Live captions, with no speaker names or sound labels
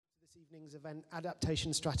evening's event,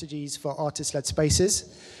 Adaptation Strategies for Artist-Led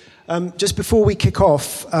Spaces. Just before we kick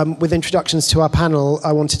off with introductions to our panel,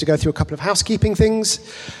 I wanted to go through a couple of housekeeping things.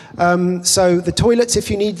 So the toilets, if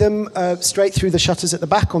you need them, straight through the shutters at the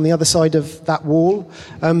back on the other side of that wall.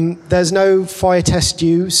 There's no fire test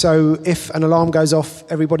due, so if an alarm goes off,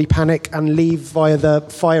 everybody panic and leave via the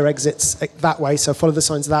fire exits that way, so follow the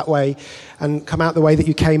signs that way and come out the way that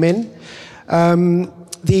you came in.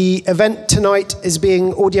 The event tonight is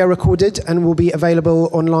being audio recorded and will be available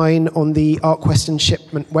online on the Artquest and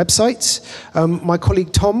Shipment websites. My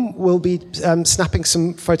colleague Tom will be snapping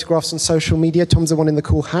some photographs on social media. Tom's the one in the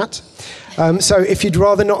cool hat. So if you'd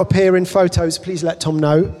rather not appear in photos, please let Tom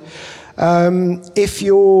know. If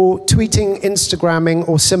you're tweeting, Instagramming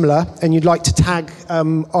or similar, and you'd like to tag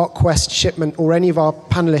Artquest, Shipment or any of our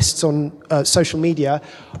panelists on social media,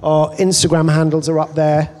 our Instagram handles are up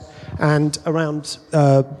there and around,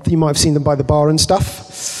 you might have seen them by the bar and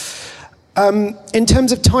stuff. In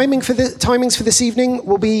terms of timings for this evening,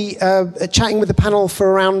 we'll be chatting with the panel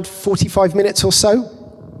for around 45 minutes or so.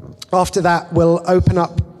 After that, we'll open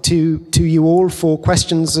up to you all for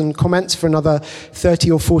questions and comments for another 30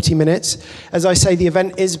 or 40 minutes. As I say, the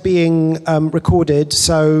event is being recorded,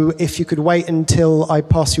 so if you could wait until I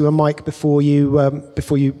pass you a mic before you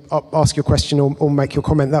ask your question or make your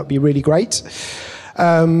comment, that would be really great.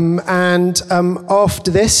 After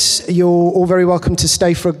this, you're all very welcome to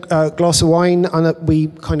stay for a glass of wine, and we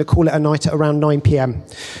kind of call it a night at around 9 p.m.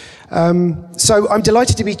 So I'm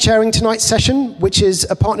delighted to be chairing tonight's session, which is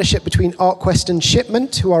a partnership between Artquest and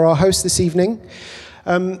Shipment, who are our hosts this evening.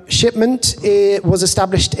 Shipment was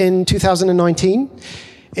established in 2019.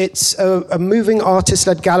 It's a moving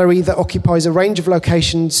artist-led gallery that occupies a range of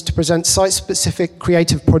locations to present site-specific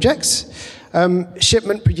creative projects.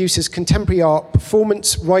 Shipment produces contemporary art,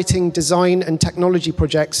 performance, writing, design and technology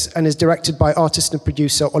projects and is directed by artist and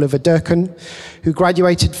producer Oliver Durkin, who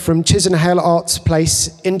graduated from Chisenhale Arts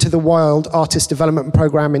Place into the Wild Artist Development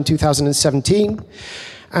Programme in 2017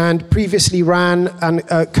 and previously co-ran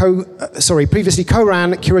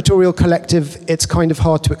curatorial collective It's Kind of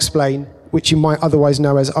Hard to Explain, which you might otherwise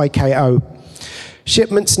know as IKO.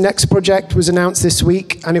 Shipment's next project was announced this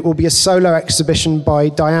week, and it will be a solo exhibition by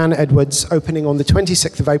Diane Edwards, opening on the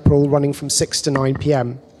 26th of April, running from 6 to 9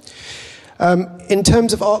 p.m. In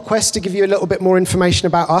terms of Artquest, to give you a little bit more information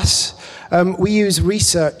about us, we use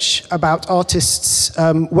research about artists'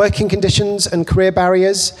 working conditions and career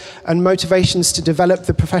barriers and motivations to develop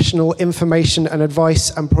the professional information and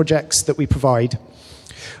advice and projects that we provide.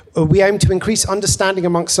 We aim to increase understanding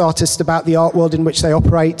amongst artists about the art world in which they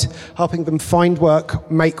operate, helping them find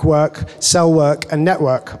work, make work, sell work, and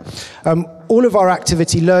network. All of our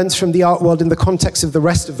activity learns from the art world in the context of the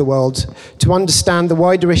rest of the world to understand the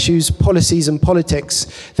wider issues, policies, and politics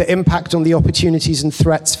that impact on the opportunities and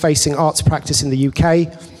threats facing arts practice in the UK.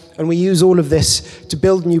 And we use all of this to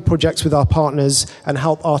build new projects with our partners and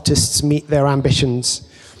help artists meet their ambitions.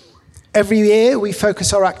 Every year, we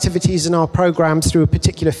focus our activities and our programs through a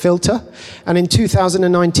particular filter, and in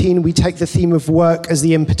 2019, we take the theme of work as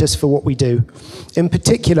the impetus for what we do. In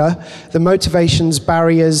particular, the motivations,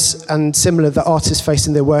 barriers, and similar that artists face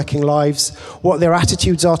in their working lives, what their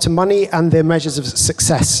attitudes are to money, and their measures of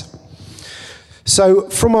success. So,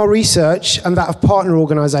 from our research and that of partner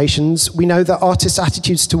organizations, we know that artists'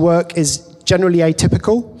 attitudes to work is generally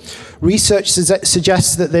atypical. Research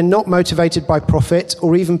suggests that they're not motivated by profit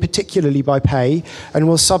or even particularly by pay and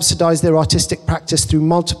will subsidize their artistic practice through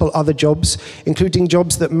multiple other jobs, including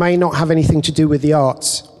jobs that may not have anything to do with the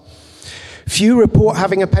arts. Few report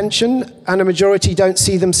having a pension, and a majority don't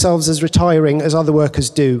see themselves as retiring as other workers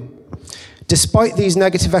do. Despite these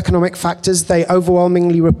negative economic factors, they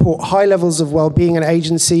overwhelmingly report high levels of well-being and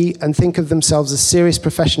agency and think of themselves as serious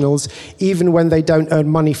professionals, even when they don't earn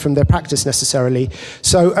money from their practice necessarily.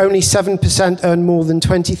 So only 7% earn more than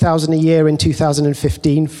 $20,000 a year in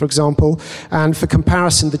 2015, for example. And for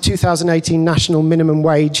comparison, the 2018 national minimum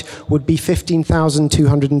wage would be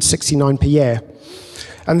 $15,269 per year.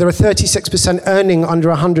 And there are 36% earning under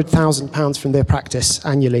 £100,000 from their practice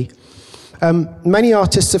annually. Many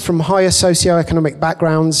artists are from higher socioeconomic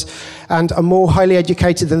backgrounds and are more highly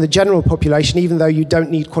educated than the general population, even though you don't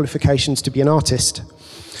need qualifications to be an artist.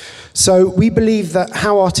 So we believe that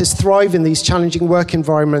how artists thrive in these challenging work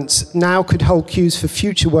environments now could hold cues for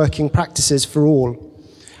future working practices for all.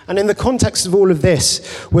 And in the context of all of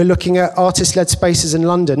this, we're looking at artist-led spaces in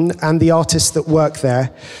London and the artists that work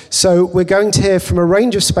there. So we're going to hear from a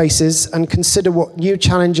range of spaces and consider what new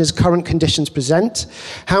challenges current conditions present,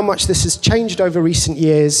 how much this has changed over recent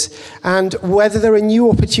years, and whether there are new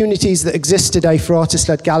opportunities that exist today for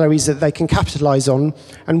artist-led galleries that they can capitalise on,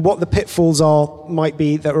 and what the pitfalls might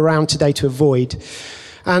be that are around today to avoid.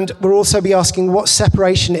 And we'll also be asking what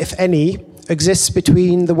separation, if any, exists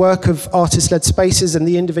between the work of artist-led spaces and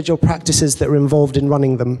the individual practices that are involved in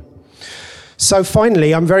running them. So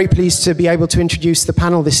finally, I'm very pleased to be able to introduce the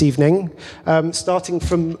panel this evening. Starting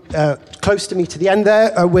from close to me to the end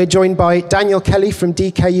there, we're joined by Daniel Kelley from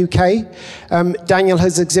DKUK. Daniel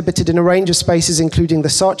has exhibited in a range of spaces, including the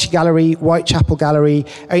Saatchi Gallery, Whitechapel Gallery,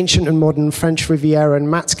 Ancient and Modern, French Riviera,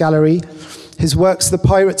 and Matt's Gallery. His works, The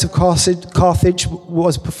Pirates of Carthage,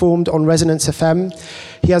 was performed on Resonance FM.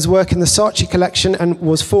 He has work in the Saatchi collection and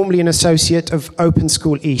was formerly an associate of Open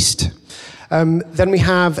School East. Then we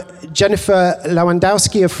have Jennifer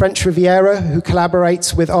Lewandowski of French Riviera, who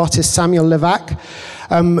collaborates with artist Samuel Levac,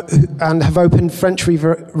 and have opened French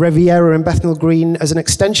Riviera in Bethnal Green as an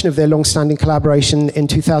extension of their long-standing collaboration in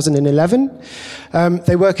 2011.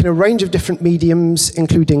 They work in a range of different mediums,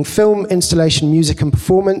 including film, installation, music, and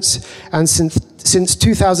performance. And since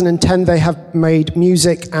 2010, they have made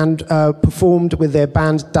music and performed with their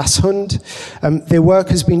band Das Hund. Their work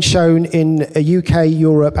has been shown in UK,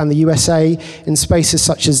 Europe, and the USA in spaces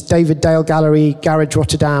such as David Dale Gallery, Garage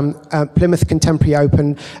Rotterdam, Plymouth Contemporary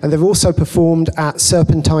Open, and they've also performed at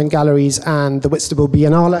Serpentine Galleries and the Whitstable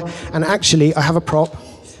Biennale. And actually, I have a prop.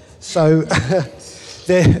 So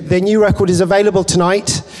their new record is available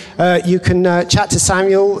tonight. You can chat to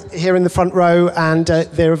Samuel here in the front row, and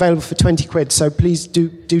they're available for 20 quid, so please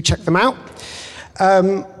do check them out.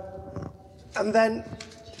 And then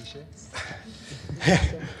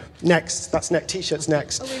next, T-shirts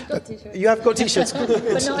next. Oh, we've got T-shirts. You have got T-shirts. But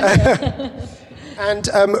not here. And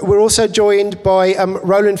we're also joined by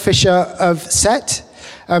Roland Fischer of SET.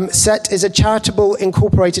 SET is a charitable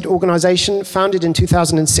incorporated organisation founded in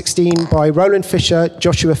 2016 by Roland Fischer,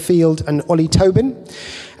 Joshua Field and Ollie Tobin,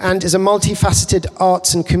 and is a multifaceted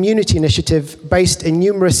arts and community initiative based in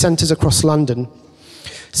numerous centres across London.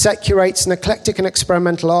 SET curates an eclectic and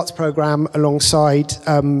experimental arts programme alongside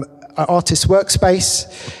Artist Workspace.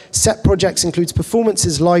 SET projects includes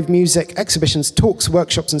performances, live music, exhibitions, talks,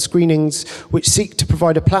 workshops and screenings which seek to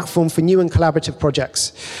provide a platform for new and collaborative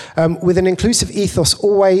projects. With an inclusive ethos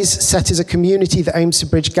always, SET is a community that aims to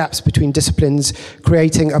bridge gaps between disciplines,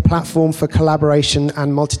 creating a platform for collaboration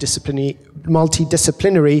and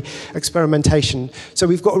multidisciplinary experimentation. So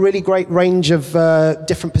we've got a really great range of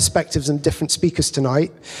different perspectives and different speakers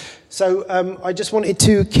tonight. So I just wanted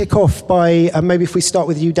to kick off by, maybe if we start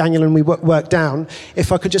with you, Daniel, and we work down,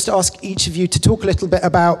 if I could just ask each of you to talk a little bit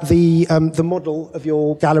about the model of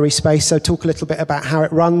your gallery space. So talk a little bit about how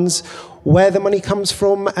it runs, where the money comes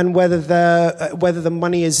from, and whether the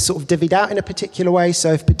money is sort of divvied out in a particular way.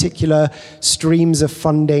 So if particular streams of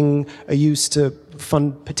funding are used to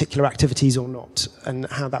fund particular activities or not, and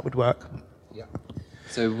how that would work. Yeah.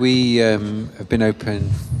 So we have been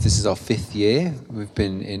open, this is our 5th year. We've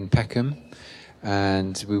been in Peckham,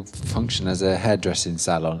 and we function as a hairdressing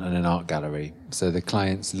salon and an art gallery. So the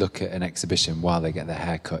clients look at an exhibition while they get their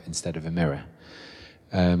hair cut instead of a mirror.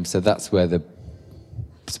 So that's where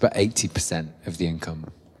it's about 80% of the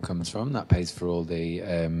income comes from. That pays for all the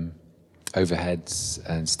overheads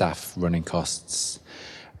and staff running costs.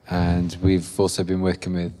 And we've also been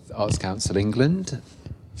working with Arts Council England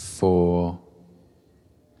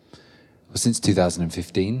since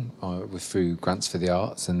 2015, through Grants for the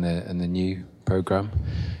Arts and the new programme.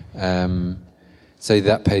 So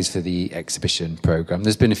that pays for the exhibition programme.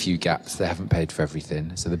 There's been a few gaps. They haven't paid for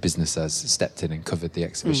everything. So the business has stepped in and covered the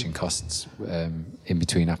exhibition costs in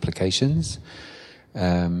between applications.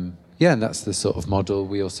 And that's the sort of model.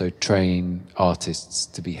 We also train artists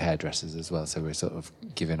to be hairdressers as well. So we're sort of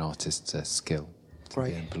giving artists a skill to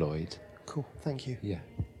be employed. Cool, thank you. Yeah.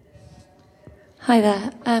 Hi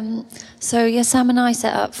there. Sam and I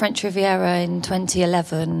set up French Riviera in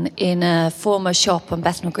 2011 in a former shop on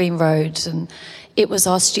Bethnal Green Road, and it was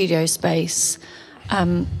our studio space.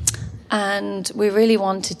 And we really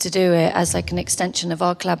wanted to do it as like an extension of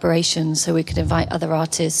our collaboration, so we could invite other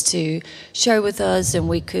artists to show with us, and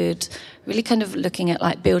we could really kind of looking at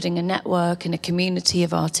like building a network and a community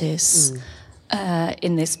of artists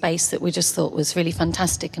in this space that we just thought was really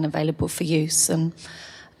fantastic and available for use. And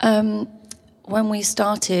when we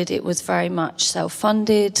started, it was very much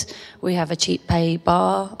self-funded. We have a cheap pay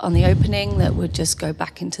bar on the opening that would just go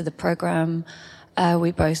back into the programme.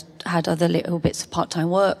 We both had other little bits of part-time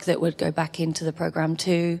work that would go back into the programme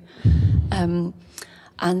too.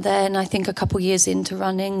 And then I think a couple of years into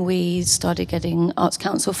running, we started getting Arts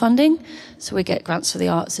Council funding. So we get grants for the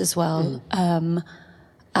arts as well.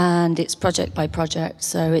 And it's project by project,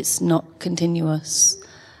 so it's not continuous.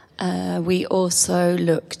 We also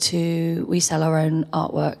we sell our own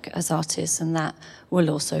artwork as artists, and that will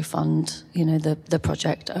also fund, the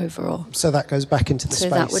project overall. So that goes back into the space.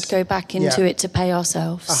 So that would go back into it to pay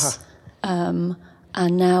ourselves.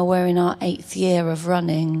 And now we're in our 8th year of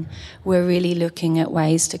running. We're really looking at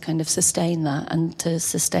ways to kind of sustain that and to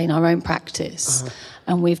sustain our own practice.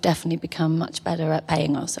 And we've definitely become much better at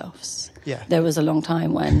paying ourselves. Yeah. There was a long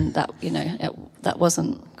time when that, that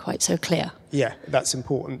wasn't quite so clear. Yeah, that's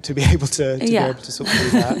important to be able to be able to sort of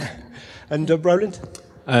do that. And Roland?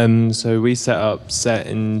 So we set up SET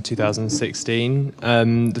in 2016.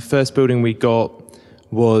 The first building we got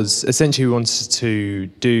was essentially we wanted to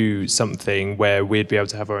do something where we'd be able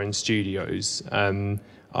to have our own studios.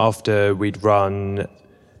 After we'd run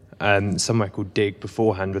somewhere called Dig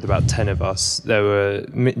beforehand with about 10 of us,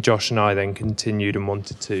 Josh and I then continued and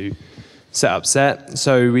wanted to set up SET.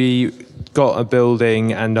 So we got a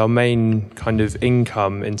building, and our main kind of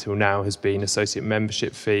income until now has been associate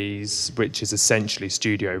membership fees, which is essentially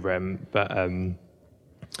studio rent, but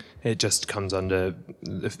it just comes under,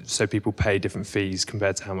 so people pay different fees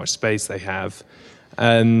compared to how much space they have.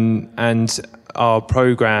 And our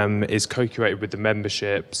programme is co-curated with the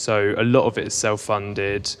membership, so a lot of it is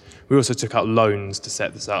self-funded. We also took out loans to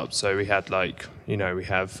set this up, so we had we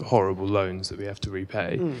have horrible loans that we have to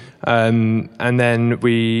repay. And then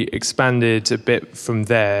we expanded a bit from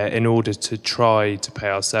there in order to try to pay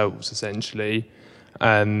ourselves, essentially.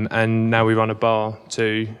 And now we run a bar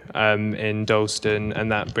too in Dalston, and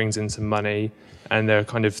that brings in some money. And there are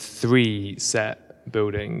kind of 3 SET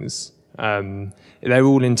buildings. They're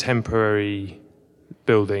all in temporary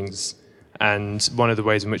buildings, and one of the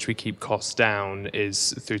ways in which we keep costs down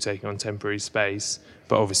is through taking on temporary space.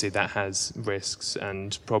 But obviously that has risks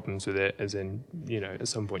and problems with it, as in, at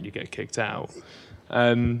some point you get kicked out.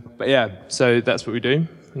 But yeah, so that's what we do,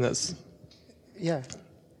 and that's... Yeah.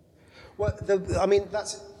 Well,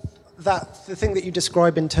 that's the thing that you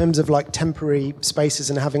describe in terms of like temporary spaces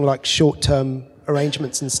and having like short-term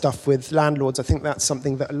arrangements and stuff with landlords. I think that's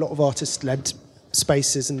something that a lot of artist-led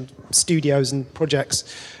spaces and studios and projects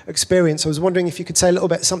experience. I was wondering if you could say a little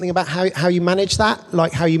bit something about how you manage that,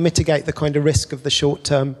 like how you mitigate the kind of risk of the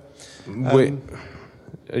short-term. We're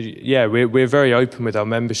very open with our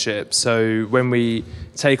membership. So when we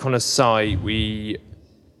take on a site, we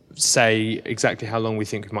say exactly how long we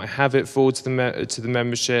think we might have it for to the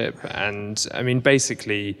membership, and I mean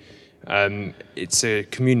basically it's a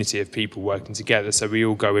community of people working together, so we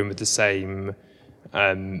all go in with the same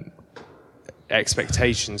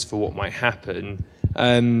expectations for what might happen.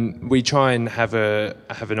 We try and have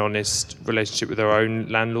an honest relationship with our own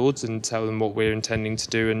landlords and tell them what we're intending to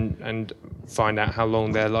do, and find out how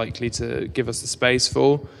long they're likely to give us the space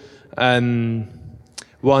for.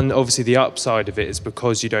 Obviously the upside of it is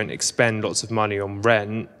because you don't expend lots of money on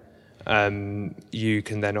rent, you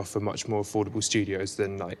can then offer much more affordable studios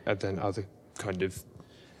than other kind of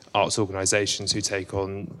arts organisations who take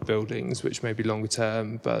on buildings which may be longer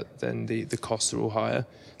term, but then the costs are all higher.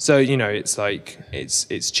 So it's like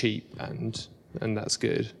it's cheap and that's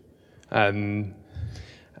good.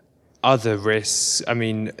 Other risks, I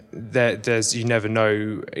mean, there's you never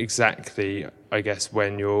know exactly, I guess,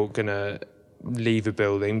 when you're gonna leave a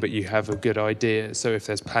building, but you have a good idea. So if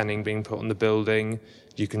there's planning being put on the building,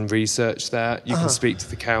 you can research that. You can speak to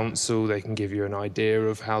the council. They can give you an idea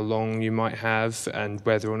of how long you might have and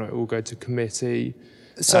whether or not it will go to committee.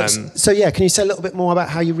 So yeah, can you say a little bit more about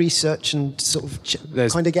how you research and sort of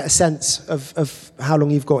kind of get a sense of how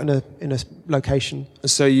long you've got in a location?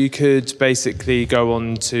 So you could basically go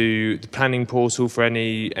on to the planning portal for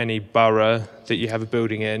any borough that you have a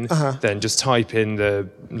building in, then just type in the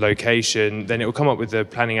location, then it will come up with the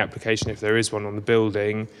planning application if there is one on the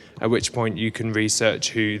building, at which point you can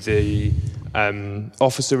research who the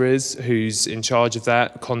officer is, who's in charge of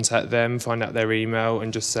that, contact them, find out their email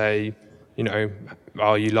and just say,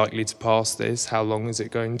 are you likely to pass this? How long is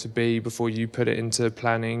it going to be before you put it into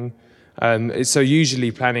planning? So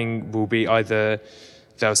usually planning will be either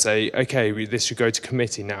they'll say, okay, this should go to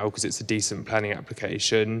committee now because it's a decent planning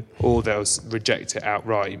application, or they'll reject it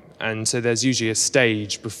outright. And so there's usually a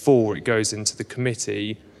stage before it goes into the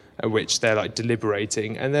committee at which they're like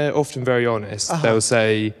deliberating, and they're often very honest. They'll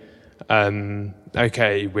say,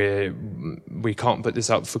 okay, we can't put this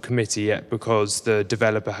up for committee yet because the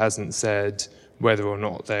developer hasn't said whether or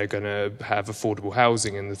not they're going to have affordable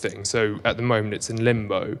housing in the thing. So at the moment it's in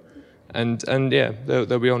limbo, and yeah,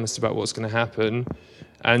 they'll be honest about what's going to happen.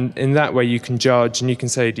 And in that way you can judge and you can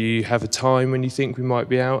say, do you have a time when you think we might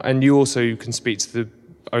be out? And you also can speak to the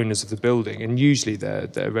owners of the building, and usually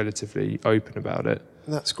they're relatively open about it.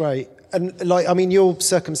 That's great. And like, I mean, your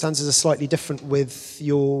circumstances are slightly different with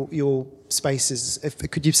your spaces.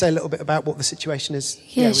 Could you say a little bit about what the situation is?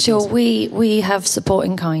 Yeah, sure. We have support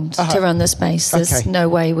in kind to run the space. There's no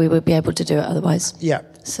way we would be able to do it otherwise. Yeah.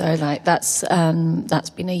 So like that's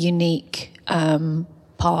been a unique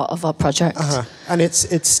part of our project. And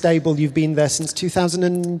it's stable. You've been there since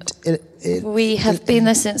 2000. We have been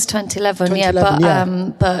there since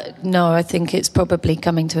 2011. But no, I think it's probably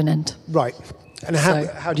coming to an end. Right. And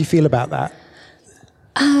how do you feel about that?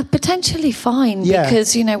 Potentially fine,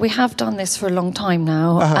 because we have done this for a long time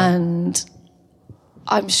now, and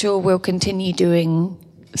I'm sure we'll continue doing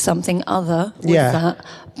something other with that.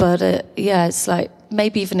 But it's like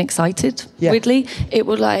maybe even excited. Weirdly, it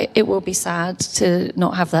will be sad to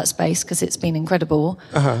not have that space because it's been incredible.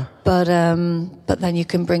 But then you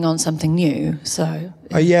can bring on something new. So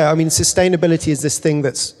I mean, sustainability is this thing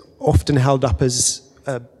that's often held up as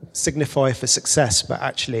a signifier for success, but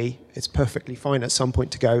actually it's perfectly fine at some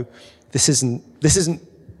point to go, this isn't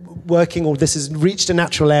working, or this has reached a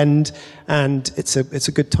natural end, and it's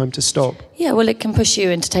a good time to stop. Yeah, well, it can push you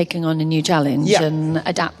into taking on a new challenge and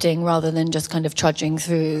adapting rather than just kind of trudging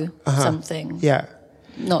through something. Yeah.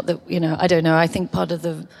 Not that, I don't know, I think part of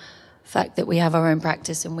the fact that we have our own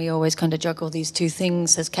practice and we always kind of juggle these two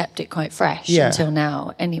things has kept it quite fresh until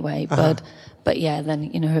now anyway. But yeah,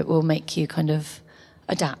 then, it will make you kind of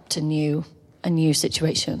adapt to a new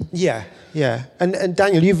situation. Yeah. And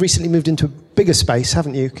Daniel, you've recently moved into a bigger space,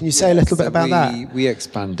 haven't you? Can you say a little bit about that? We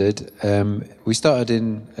expanded. We started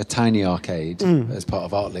in a tiny arcade as part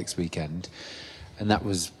of Artlicks Weekend, and that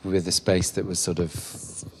was with a space that was sort of,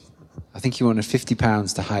 I think you wanted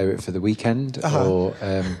 £50 to hire it for the weekend, or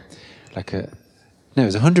it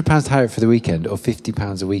was £100 to hire it for the weekend, or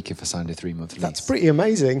 £50 a week if I signed a 3-month lease. That's pretty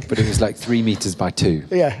amazing. But it was like 3 meters by 2.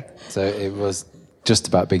 Yeah. So it was just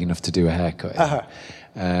about big enough to do a haircut.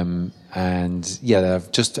 Then I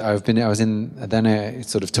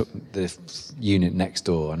sort of took the unit next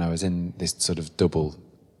door, and I was in this sort of double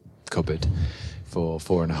cupboard for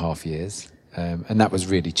 4.5 years, and that was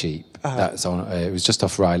really cheap. It was just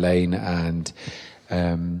off Rye Lane, and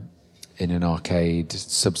in an arcade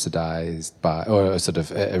subsidised by, or sort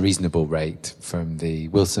of a reasonable rate from the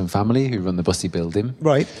Wilson family who run the Bussey building.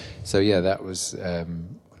 Right. So that was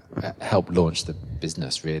helped launch the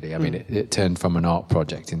business, really. I mean, it turned from an art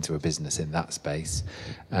project into a business in that space.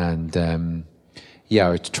 And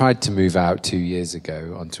I tried to move out 2 years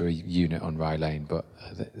ago onto a unit on Rye Lane, but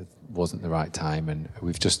it wasn't the right time. And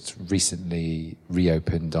we've just recently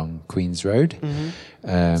reopened on Queen's Road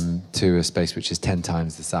to a space which is 10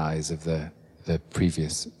 times the size of the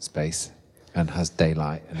previous space and has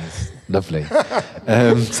daylight and is lovely.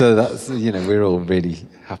 So that's, we're all really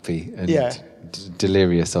happy and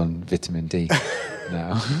delirious on vitamin D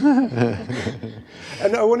now.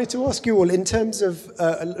 And I wanted to ask you all, in terms of,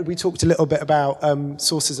 we talked a little bit about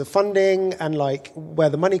sources of funding and like where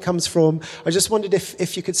the money comes from. I just wondered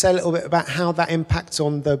if you could say a little bit about how that impacts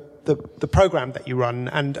on the program that you run,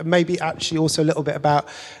 and maybe actually also a little bit about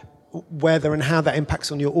whether and how that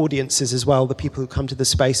impacts on your audiences as well, the people who come to the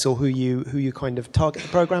space, or who you kind of target the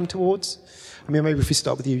program towards. I mean, maybe if we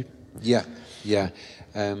start with you. Yeah.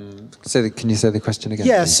 Can you say the question again?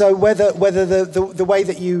 Yeah, please? so whether the way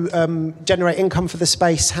that you generate income for the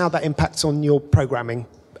space, how that impacts on your programming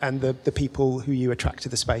and the people who you attract to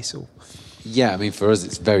the space. Yeah, I mean, for us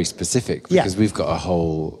it's very specific because we've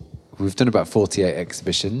done about 48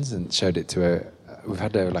 exhibitions and showed it to we've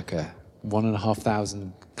had like a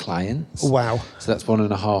 1,500 clients. Wow. So that's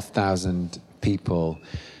 1,500 people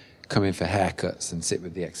come in for haircuts and sit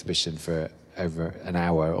with the exhibition for over an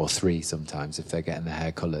hour or 3 sometimes if they're getting their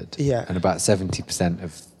hair coloured. Yeah. And about 70%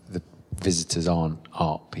 of the visitors aren't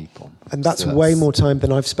art people. And that's way more time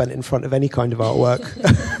than I've spent in front of any kind of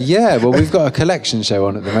artwork. Yeah, well, we've got a collection show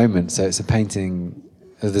on at the moment, so it's a painting.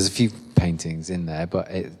 There's a few paintings in there, but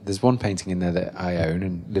there's one painting in there that I own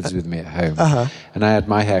and lives with me at home. And I had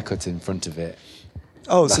my hair cut in front of it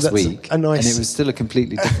last week, a nice... and it was still a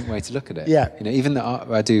completely different way to look at it. Yeah. Even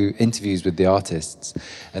I do interviews with the artists,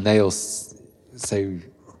 and they all say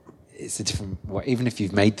it's a different way. Even if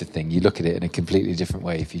you've made the thing, you look at it in a completely different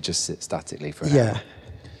way if you just sit statically for an hour.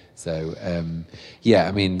 So,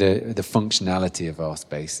 I mean, the functionality of our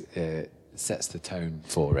space sets the tone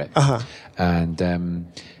for it.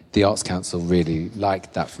 And the Arts Council really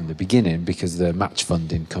liked that from the beginning because the match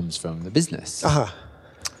funding comes from the business.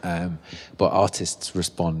 But artists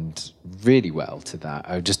respond really well to that.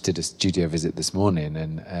 I just did a studio visit this morning,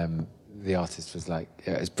 and the artist was like,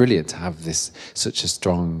 it's brilliant to have such a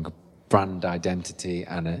strong brand identity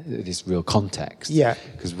and this real context. Yeah.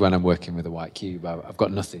 Because when I'm working with a white cube, I've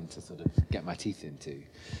got nothing to sort of get my teeth into.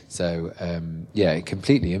 So, it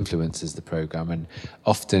completely influences the programme, and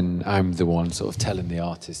often I'm the one sort of telling the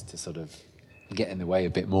artist to sort of get in the way a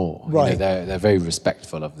bit more. Right. They're very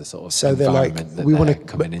respectful of the sort of so environment that we want to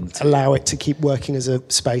coming into. Allow it to keep working as a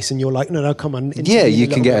space, and you're like, no, come on. Yeah, you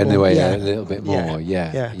can get in the way a little bit more.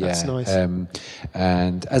 Yeah, that's nice.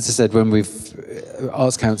 And as I said, when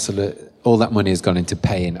Arts Council, all that money has gone into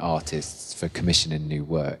paying artists for commissioning new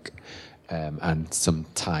work, and some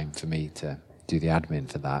time for me to do the admin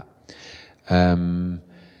for that.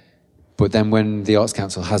 But then when the Arts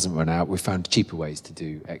Council hasn't run out, we've found cheaper ways to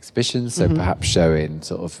do exhibitions, so perhaps showing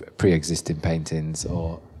sort of pre-existing paintings,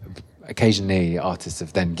 or occasionally artists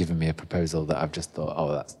have then given me a proposal that I've just thought,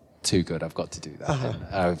 oh, that's too good, I've got to do that. And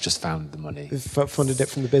I've just found the money. You've funded it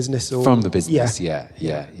from the business? Or? From the business, yeah.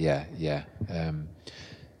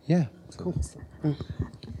 Cool.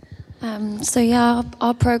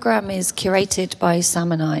 Our programme is curated by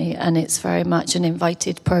Sam and I, and it's very much an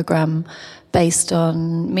invited programme based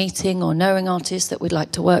on meeting or knowing artists that we'd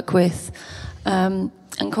like to work with. And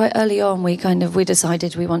quite early on, we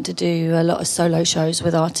decided we want to do a lot of solo shows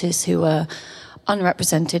with artists who were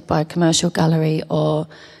unrepresented by a commercial gallery, or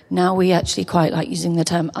now we actually quite like using the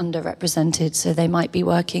term underrepresented. So they might be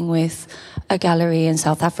working with a gallery in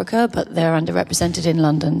South Africa, but they're underrepresented in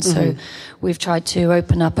London. So we've tried to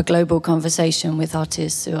open up a global conversation with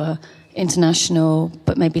artists who are international,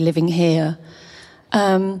 but maybe living here.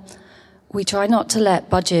 We try not to let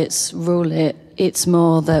budgets rule it. It's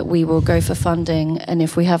more that we will go for funding, and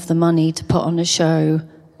if we have the money to put on a show,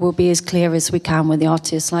 we'll be as clear as we can with the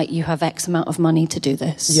artists, like, you have X amount of money to do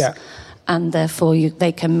this. Yeah. And therefore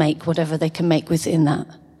they can make whatever they can make within that.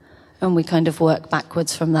 And we kind of work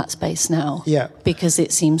backwards from that space now. Yeah. Because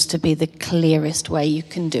it seems to be the clearest way you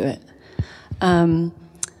can do it. And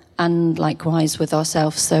likewise with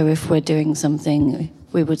ourselves. So if we're doing something,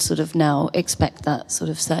 we would sort of now expect that sort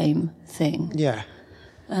of same thing. Yeah.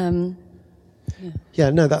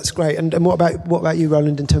 No, that's great. And what about you,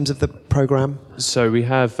 Roland, in terms of the programme? So we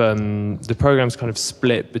have the programme's kind of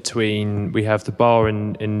split between, we have the bar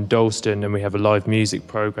in Dalston, and we have a live music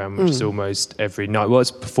programme, which is almost every night. Well,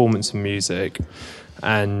 it's performance and music,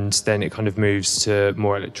 and then it kind of moves to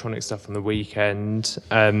more electronic stuff on the weekend.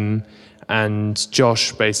 And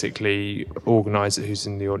Josh basically organises, who's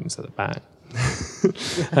in the audience at the back.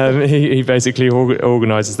 He basically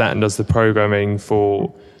organises that and does the programming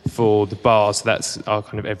for the bar, so that's our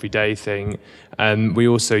kind of everyday thing. We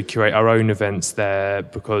also curate our own events there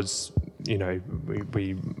because,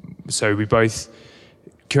 we both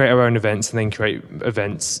curate our own events and then curate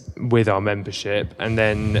events with our membership. And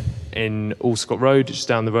then in Allscott Road, which is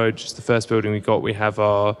down the road, just the first building we have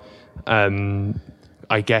our,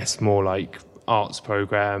 I guess, more like arts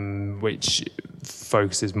programme, which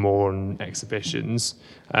focuses more on exhibitions.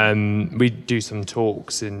 We do some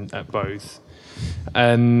talks at both.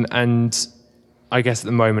 And I guess at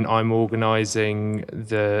the moment I'm organising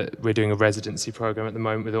we're doing a residency programme at the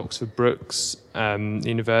moment with Oxford Brookes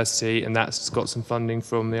University, and that's got some funding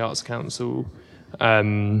from the Arts Council,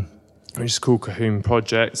 which is called Cahoon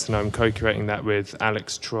Projects, and I'm co-curating that with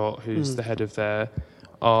Alex Trott, who's the head of their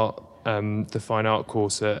art, the fine art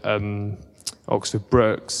course at Oxford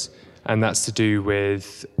Brookes, and that's to do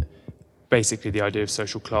with basically the idea of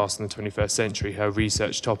social class in the 21st century. Her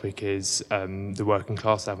research topic is the working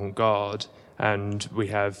class avant-garde, and we'll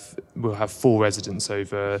have 4 residents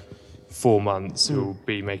over 4 months who will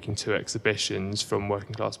be making 2 exhibitions from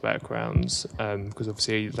working class backgrounds, because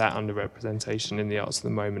obviously that underrepresentation in the arts at the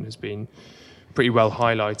moment has been pretty well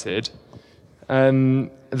highlighted.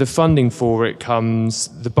 The funding for it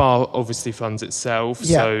the bar obviously funds itself,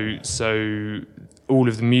 so all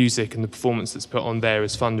of the music and the performance that's put on there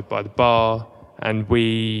is funded by the bar, and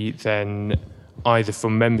we then either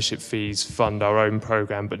from membership fees fund our own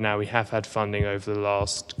programme, but now we have had funding over the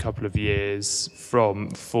last couple of years for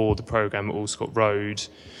the programme at Allscott Road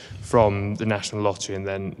from the National Lottery and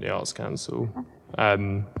then the Arts Council,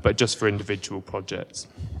 but just for individual projects.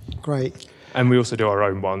 Great. And we also do our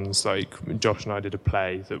own ones, like Josh and I did a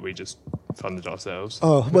play that we just funded ourselves.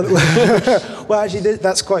 Oh, well, actually,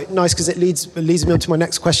 that's quite nice because it leads me on to my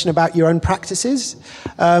next question about your own practices.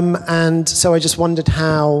 And so I just wondered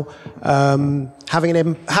how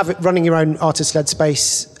running your own artist-led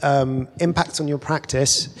space impacts on your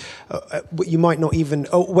practice. You might not even,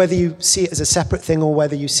 or whether you see it as a separate thing or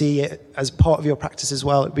whether you see it as part of your practice as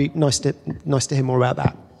well. It'd be nice to hear more about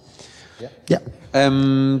that. Yeah.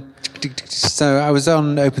 So I was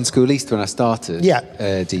on Open School East when I started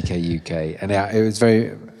DKUK, and it was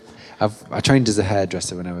very. I trained as a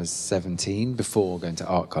hairdresser when I was 17 before going to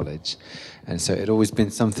art college, and so it had always been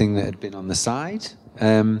something that had been on the side.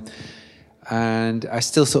 And I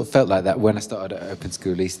still sort of felt like that when I started at Open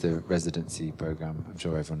School East, the residency program. I'm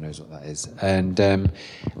sure everyone knows what that is. And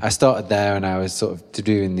I started there, and I was sort of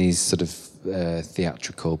doing these sort of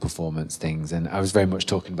theatrical performance things, and I was very much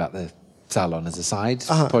talking about the salon as a side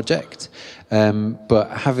project. But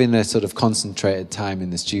having a sort of concentrated time in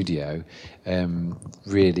the studio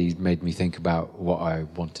really made me think about what I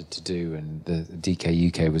wanted to do, and the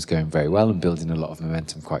DKUK was going very well and building a lot of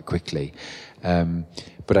momentum quite quickly.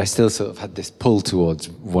 But I still sort of had this pull towards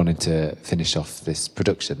wanting to finish off this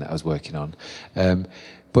production that I was working on.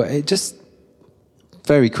 But it just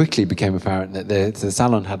very quickly became apparent that the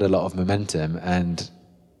salon had a lot of momentum, and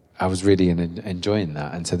I was really enjoying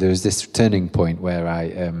that. And so there was this turning point where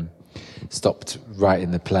I stopped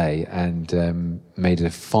writing the play and made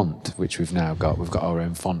a font, which we've now got. We've got our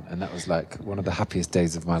own font, and that was like one of the happiest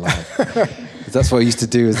days of my life. That's what I used to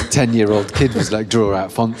do as a 10-year-old kid, was like draw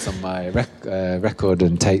out fonts on my record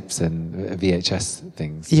and tapes and VHS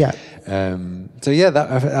things. Yeah. So yeah,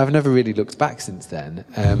 I've never really looked back since then.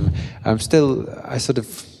 I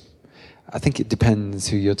think it depends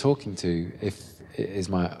who you're talking to, if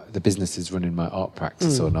the business is running my art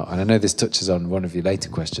practice or not. And I know this touches on one of your later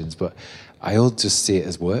questions, but I all just see it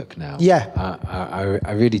as work now. Yeah.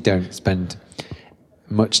 I really don't spend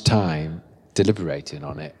much time deliberating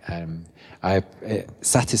on it. It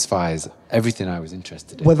satisfies everything I was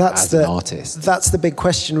interested in as an artist. That's the big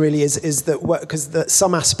question, really, is that because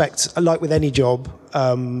some aspects, like with any job,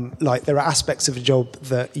 like there are aspects of a job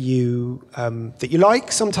that you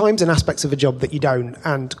like sometimes, and aspects of a job that you don't.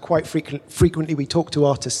 And quite frequently, we talk to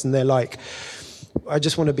artists, and they're like, "I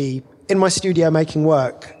just want to be in my studio making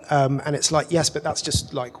work," and it's like, yes, but that's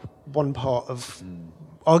just like one part of,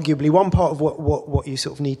 arguably one part of what you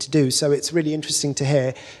sort of need to do. So it's really interesting to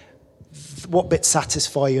hear what bits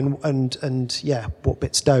satisfy you and what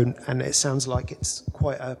bits don't. And it sounds like it's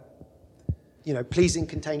quite a pleasing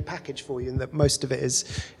contained package for you, and that most of it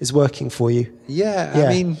is working for you. Yeah. I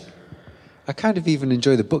mean, I kind of even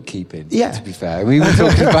enjoy the bookkeeping, to be fair. We were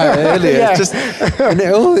talking about it earlier.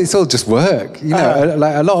 It's all just work.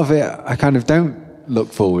 Like a lot of it I kind of don't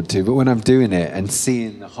look forward to, but when I'm doing it and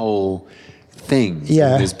seeing the whole thing,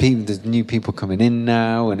 there's new people coming in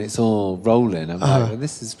now, and it's all rolling. I'm like, well,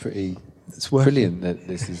 this is it's brilliant that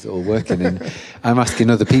this is all working, and I'm asking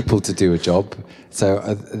other people to do a job. So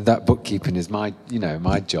that bookkeeping is my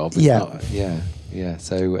job. It's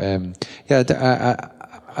So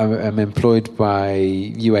I'm employed by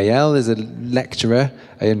UAL as a lecturer.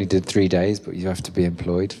 I only did 3 days, but you have to be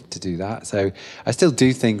employed to do that. So I still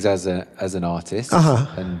do things as an artist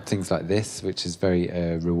and things like this, which is very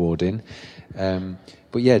rewarding.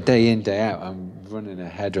 But yeah, day in, day out, I'm running a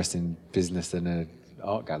hairdressing business and an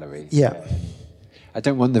art gallery. Yeah. I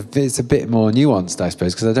don't want it's a bit more nuanced, I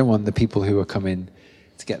suppose, because I don't want the people who are coming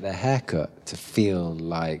to get their hair cut to feel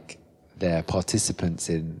like they're participants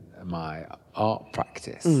in my art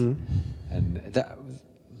practice. And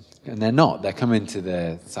they're not. They're coming to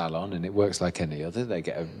the salon, and it works like any other. They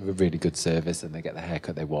get a really good service, and they get the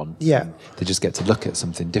haircut they want. Yeah. They just get to look at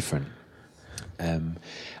something different.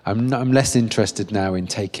 I'm less interested now in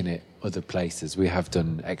taking it other places. We have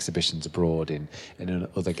done exhibitions abroad in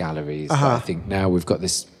other galleries. But I think now we've got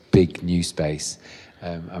this big new space.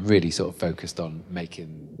 I'm really sort of focused on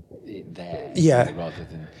making it there, rather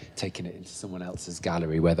than taking it into someone else's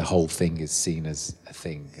gallery where the whole thing is seen as a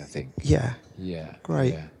thing, I think. Yeah.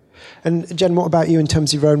 Great. Yeah. And Jen, what about you in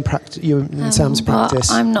terms of your own practice, you and Sam's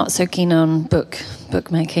practice? I'm not so keen on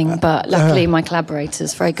bookmaking, but luckily my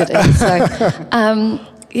collaborator's very good at it.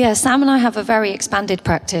 So, Sam and I have a very expanded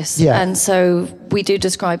practice, and so we do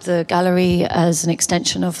describe the gallery as an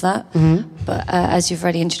extension of that. But as you've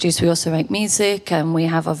already introduced, we also make music, and we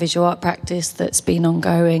have our visual art practice that's been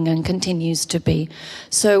ongoing and continues to be.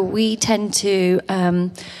 So we tend to,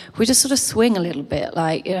 we just sort of swing a little bit,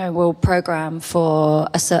 like, we'll program for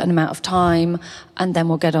a certain amount of time, and then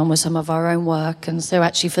we'll get on with some of our own work. And so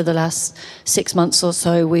actually for the last 6 months or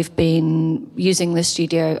so, we've been using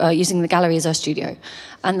the gallery as our studio.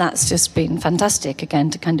 And that's just been fantastic,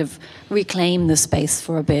 again, to kind of reclaim the space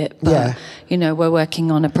for a bit. But, we're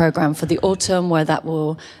working on a program for the autumn where that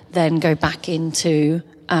will then go back into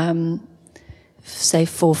say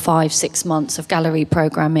 4, 5, 6 months of gallery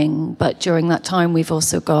programming. But during that time, we've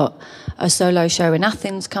also got a solo show in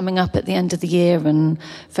Athens coming up at the end of the year, and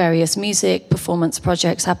various music performance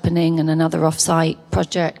projects happening, and another off-site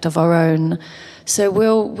project of our own. So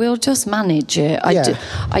we'll just manage it.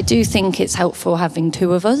 I do think it's helpful having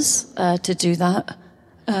two of us to do that.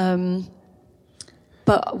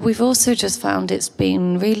 But we've also just found it's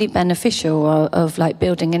been really beneficial of like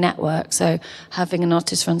building a network. So having an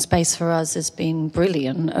artist-run space for us has been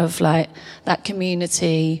brilliant, of like that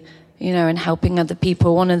community, you know, and helping other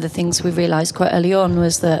people. One of the things we realised quite early on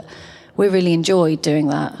was that we really enjoyed doing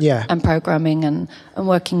that, and programming and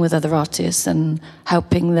working with other artists and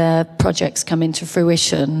helping their projects come into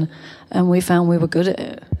fruition. And we found we were good at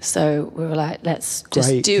it. So we were like, let's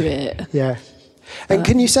just do it. Yeah. And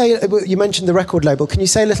can you say, you mentioned the record label, can you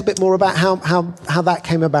say a little bit more about how that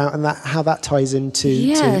came about and how that ties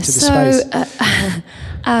into to the space?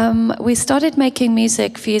 We started making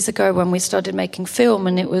music a few years ago when we started making film,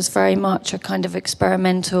 and it was very much a kind of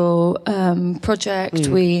experimental project.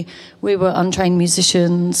 We were untrained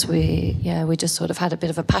musicians. We just sort of had a bit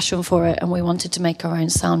of a passion for it, and we wanted to make our own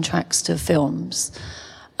soundtracks to films.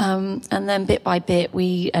 And then bit by bit,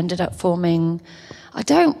 we ended up forming... I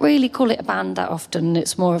don't really call it a band that often.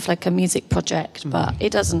 It's more of like a music project, but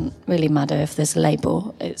it doesn't really matter if there's a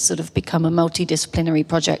label. It's sort of become a multidisciplinary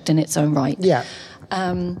project in its own right. Yeah.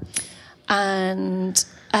 And then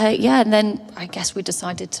I guess we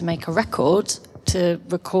decided to make a record to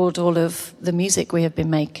record all of the music we have been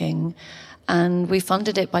making. And we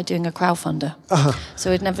funded it by doing a crowdfunder.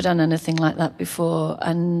 So we'd never done anything like that before.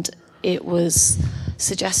 And it was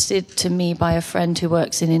suggested to me by a friend who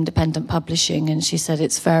works in independent publishing, and she said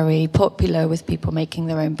it's very popular with people making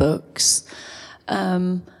their own books.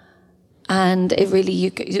 And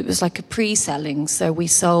it was like a pre-selling. So we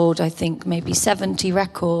sold, I think, maybe 70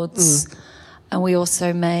 records. And we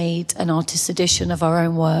also made an artist edition of our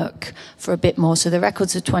own work for a bit more. So the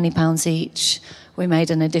records are £20 each. We made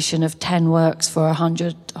an edition of 10 works for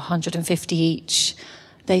 100, 150 each.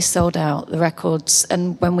 They sold out the records,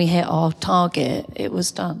 and when we hit our target, it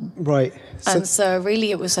was done. Right. So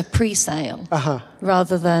really it was a pre-sale,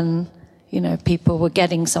 rather than, you know, people were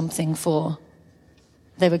getting something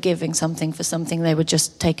they were giving something for something they would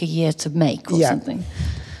just take a year to make or something.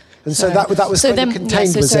 And so that was kind of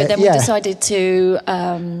contained, was it? Then we decided to...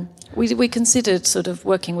 We considered sort of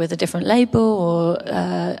working with a different label or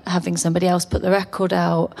having somebody else put the record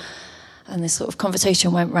out. And this sort of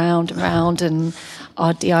conversation went round and round, and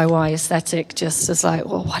our DIY aesthetic just was like,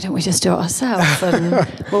 well, why don't we just do it ourselves? And,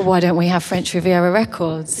 well, why don't we have French Riviera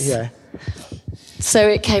Records? Yeah. So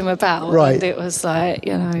it came about, and it was like,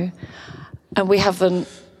 you know, and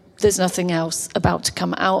there's nothing else about to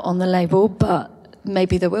come out on the label, but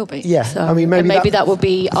maybe there will be. Yeah, so, I mean, maybe that will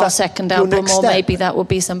be our second album, or maybe that will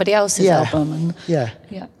be somebody else's album. And, yeah.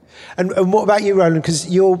 And what about you, Roland? Because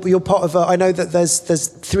you're part of I know that there's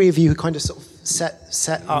three of you who kind of sort of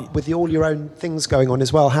set up with all your own things going on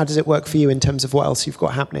as well. How does it work for you in terms of what else you've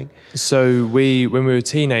got happening? So when we were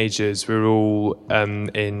teenagers, we were all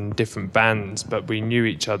in different bands, but we knew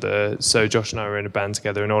each other. So Josh and I were in a band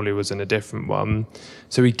together, and Ollie was in a different one.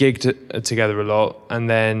 So we gigged together a lot, and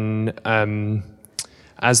then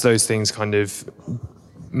as those things kind of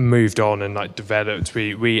moved on and like developed,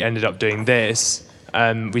 we ended up doing this.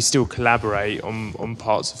 We still collaborate on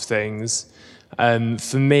parts of things.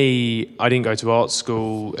 For me, I didn't go to art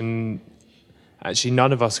school, and actually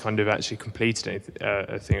none of us kind of actually completed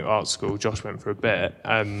anything at art school. Josh went for a bit.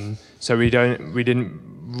 So we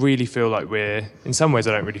didn't really feel like in some ways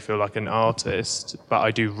I don't really feel like an artist, but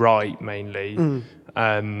I do write mainly.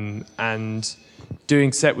 And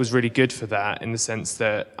doing SET was really good for that, in the sense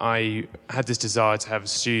that I had this desire to have a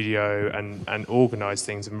studio and organise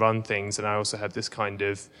things and run things, and I also had this kind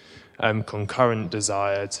of concurrent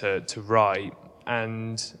desire to write.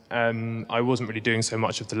 And I wasn't really doing so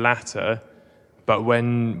much of the latter, but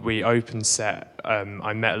when we opened SET,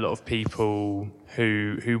 I met a lot of people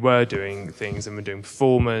who were doing things and were doing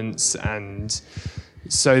performance, and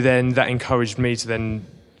so then that encouraged me to then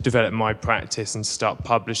develop my practice and start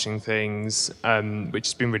publishing things, which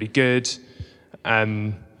has been really good.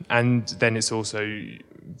 And then it's also,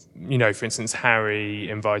 you know, for instance, Harry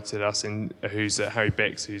invited us in, Harry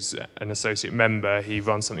Bix, who's an associate member. He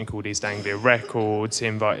runs something called East Anglia Records. He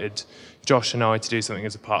invited Josh and I to do something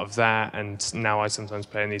as a part of that, and now I sometimes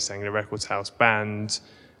play in the East Anglia Records house band.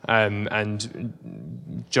 And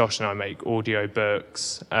Josh and I make audio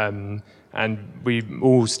books. and we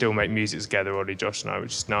all still make music together, Ollie, Josh and I,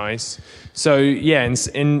 which is nice. So yeah,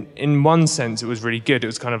 in one sense it was really good. It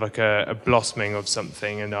was kind of like a blossoming of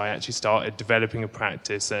something, and I actually started developing a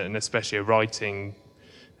practice, and especially a writing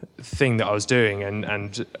thing that I was doing,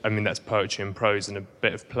 and I mean that's poetry and prose and a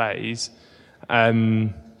bit of plays.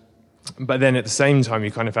 But then at the same time, you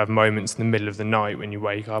kind of have moments in the middle of the night when you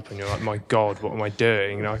wake up and you're like, "My God, what am I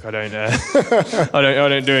doing?" Like I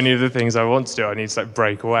don't do any of the things I want to do. I need to like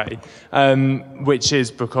break away, which is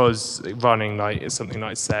because running like something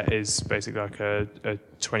like SET is basically like a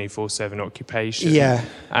 24/7 occupation. Yeah,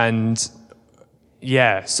 and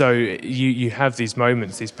yeah, so you have these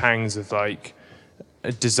moments, these pangs of like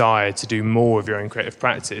a desire to do more of your own creative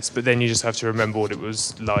practice, but then you just have to remember what it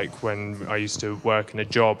was like when I used to work in a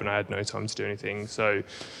job and I had no time to do anything. So,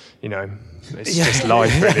 you know, it's just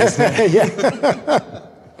life, really, isn't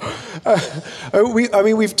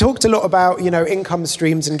it? We've talked a lot about, income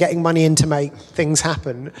streams and getting money in to make things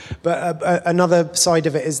happen. But another side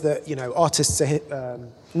of it is that, artists are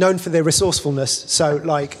known for their resourcefulness. So,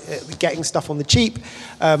 like, getting stuff on the cheap,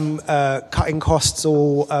 cutting costs,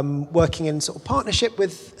 or working in sort of partnership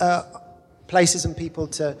with places and people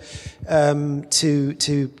to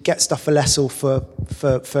get stuff for less or for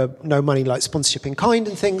no money, like sponsorship in kind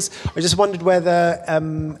and things. I just wondered whether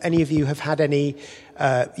any of you have had any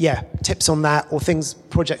tips on that, or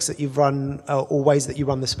projects that you've run, or ways that you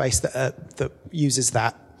run the space that uses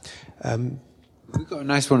that. We've got a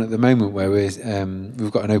nice one at the moment where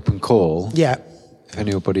we've got an open call. Yeah. If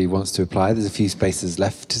anybody wants to apply, there's a few spaces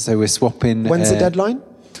left. So we're swapping. When's the deadline?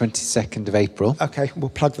 22nd of April. Okay, we'll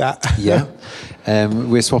plug that. Yeah.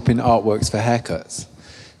 We're swapping artworks for haircuts.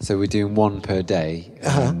 So we're doing one per day.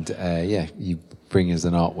 And you bring us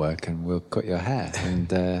an artwork and we'll cut your hair. And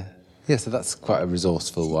so that's quite a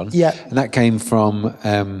resourceful one. Yeah. And that came from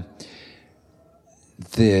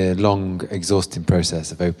the long, exhausting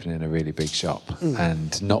process of opening a really big shop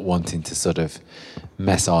and not wanting to sort of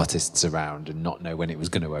mess artists around and not know when it was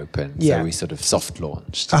going to open. Yeah. So we sort of soft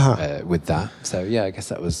launched with that. So yeah, I guess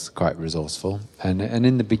that was quite resourceful. And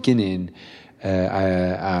in the beginning,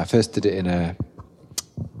 I first did it in a,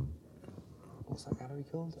 what's that gallery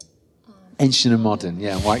called? Ancient and Modern,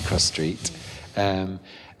 on Whitecross Street.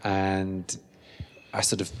 And I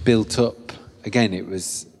sort of built up, again, it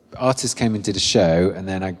was, artists came and did a show, and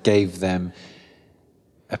then I gave them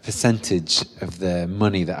a percentage of the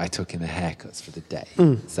money that I took in the haircuts for the day.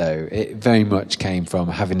 So it very much came from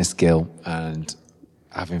having a skill and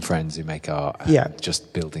having friends who make art and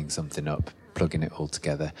just building something up, plugging it all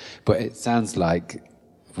together. But it sounds like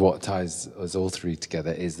what ties us all three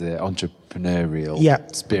together is the entrepreneurial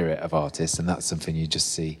spirit of artists, and that's something you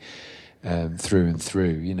just see through and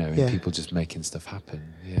through, and people just making stuff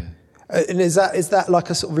happen. Yeah. And is that like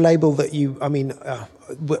a sort of label that you? I mean,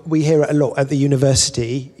 we hear it a lot at the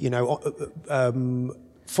university.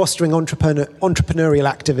 Fostering entrepreneurial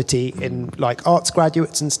activity in like arts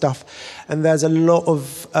graduates and stuff, and there's a lot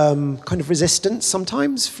of kind of resistance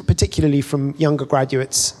sometimes, particularly from younger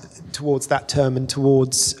graduates, towards that term and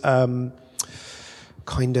towards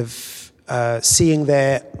seeing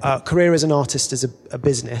their career as an artist as a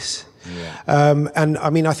business. Yeah. And I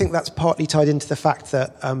mean, I think that's partly tied into the fact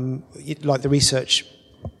that, like the research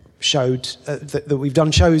showed that we've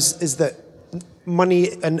done shows, is that money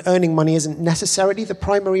and earning money isn't necessarily the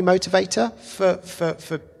primary motivator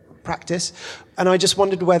for practice. And I just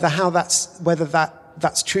wondered whether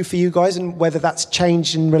that's true for you guys, and whether that's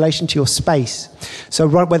changed in relation to your space. So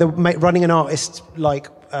whether running an artist like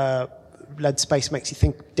led space makes you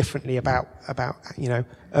think differently about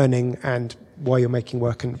earning and why you're making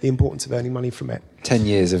work and the importance of earning money from it. 10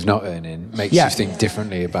 years of not earning makes you think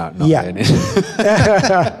differently about not earning.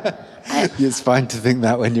 It's fine to think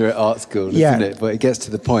that when you're at art school, isn't it? But it gets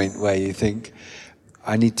to the point where you think,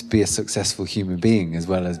 I need to be a successful human being as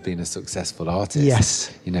well as being a successful artist.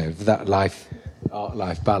 Yes. That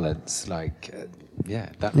art-life balance,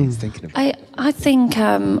 that needs thinking about. I think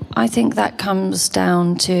that comes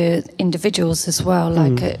down to individuals as well.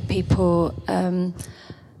 Like people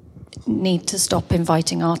need to stop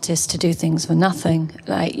inviting artists to do things for nothing.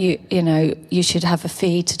 Like you should have a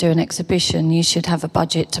fee to do an exhibition. You should have a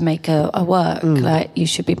budget to make a work. Like you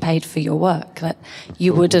should be paid for your work. Like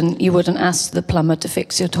you wouldn't ask the plumber to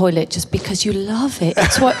fix your toilet just because you love it.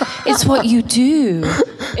 It's what you do.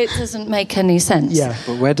 It doesn't make any sense. Yeah.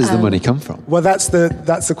 But where does the money come from? Well, that's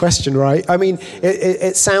the question, right? I mean,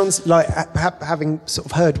 it sounds like, having sort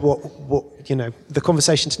of heard what the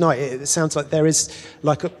conversation tonight, it sounds like there is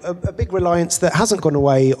like a big reliance that hasn't gone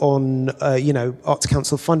away on Arts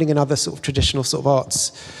Council funding and other sort of traditional sort of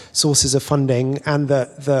arts sources of funding, and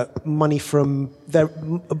that money from there,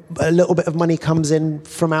 a little bit of money comes in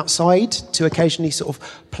from outside to occasionally sort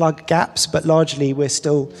of plug gaps, but largely we're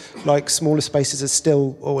still like smaller spaces are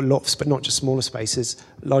still, or lofts, but not just smaller spaces,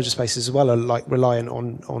 larger spaces as well are like reliant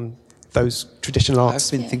on those traditional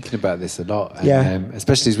arts. I've been thinking about this a lot, and,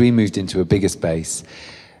 especially as we moved into a bigger space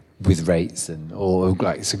with rates or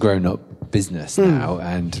like it's a grown-up business now,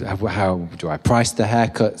 and how do I price the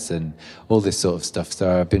haircuts and all this sort of stuff.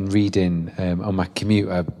 So I've been reading on my commute.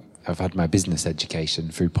 I've had my business education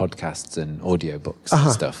through podcasts and audiobooks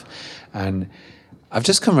and stuff, and I've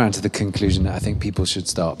just come around to the conclusion that I think people should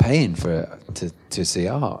start paying to see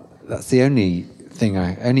art. That's the only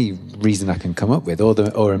reason I can come up with,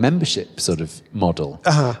 or a membership sort of model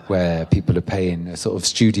where people are paying a sort of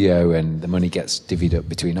studio and the money gets divvied up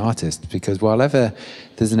between artists. Because while ever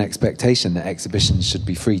there's an expectation that exhibitions should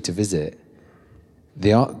be free to visit,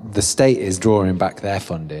 the state is drawing back their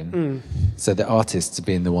funding, so the artists are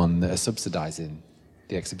being the one that are subsidising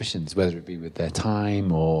the exhibitions, whether it be with their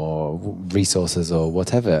time or resources or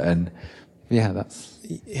whatever. And it's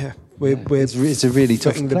a really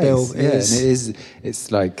tough place. The bill. And it is.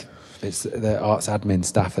 It's like it's the arts admin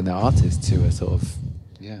staff and the artists who are sort of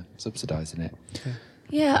subsidising it.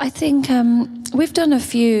 Yeah, I think we've done a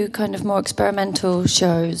few kind of more experimental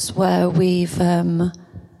shows where we've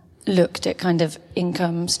looked at kind of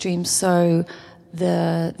income streams. So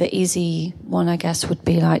the easy one, I guess, would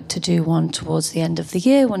be like to do one towards the end of the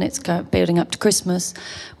year when it's building up to Christmas.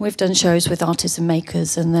 We've done shows with artists and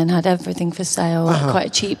makers and then had everything for sale at quite a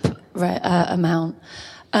cheap amount.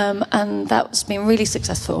 And that's been really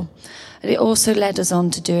successful. It also led us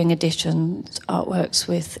on to doing editions, artworks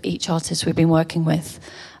with each artist we've been working with,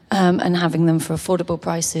 and having them for affordable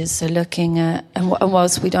prices. So looking at, and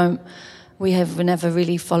whilst we have never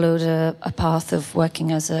really followed a path of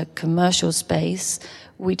working as a commercial space,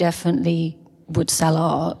 we definitely would sell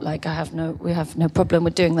art. Like we have no problem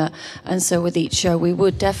with doing that. And so with each show, we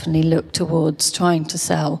would definitely look towards trying to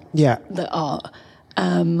sell the art.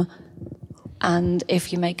 And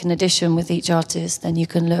if you make an edition with each artist, then you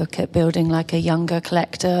can look at building like a younger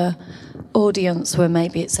collector audience where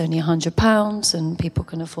maybe it's only £100 and people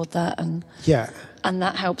can afford that. And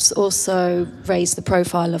that helps also raise the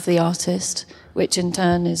profile of the artist, which in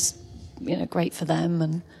turn is, great for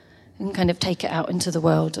them and kind of take it out into the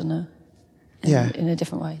world in a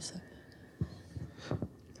different way. So.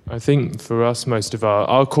 I think for us, most of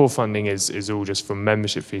our core funding is all just from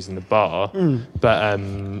membership fees in the bar. But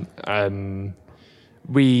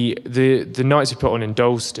the nights we put on in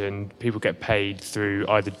Dalston, people get paid through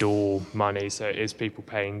either door money, so it is people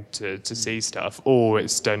paying to see stuff, or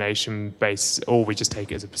it's donation based, or we just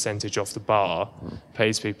take it as a percentage off the bar,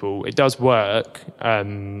 pays people. It does work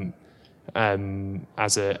as a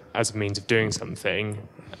means of doing something.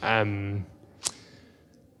 The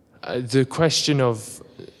question of,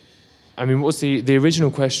 what's the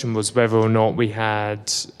original question was whether or not we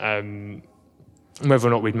had. Whether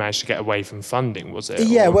or not we'd managed to get away from funding, was it?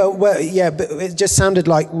 Yeah, but it just sounded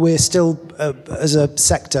like we're still, as a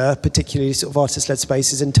sector, particularly sort of artist-led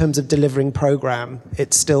spaces, in terms of delivering programme,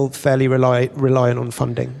 it's still fairly reliant on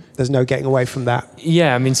funding. There's no getting away from that.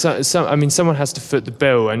 Yeah, someone has to foot the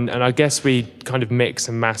bill, and I guess we kind of mix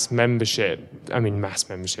a mass membership. Mass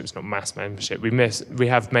membership's not mass membership. We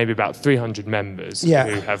have maybe about 300 members who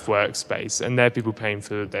have workspace, and they're people paying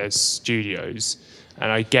for their studios,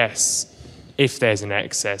 and I guess. If there's an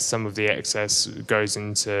excess, some of the excess goes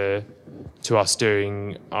into us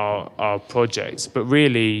doing our projects. But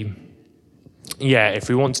really, if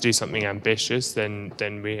we want to do something ambitious, then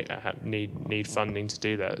we need funding to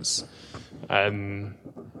do that. It's, in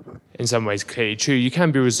some ways, clearly true. You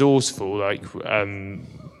can be resourceful, like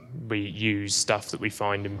we use stuff that we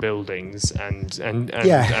find in buildings and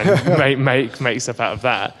make stuff out of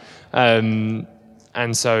that. And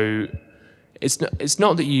so. It's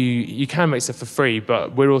not that you can make stuff for free,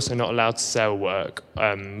 but we're also not allowed to sell work.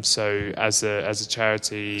 So as a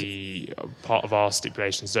charity, part of our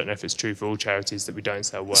stipulations, I don't know if it's true for all charities, that we don't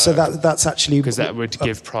sell work. So that's actually because that would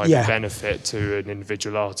give private benefit to an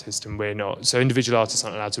individual artist, and we're not. So individual artists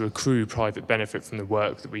aren't allowed to accrue private benefit from the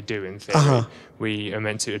work that we do. In theory, we are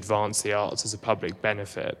meant to advance the arts as a public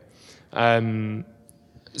benefit.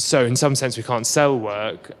 So in some sense, we can't sell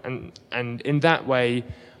work, and in that way.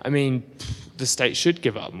 The state should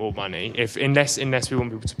give up more money unless we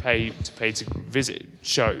want people to pay to visit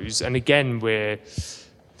shows. And again,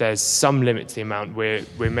 there's some limit to the amount we're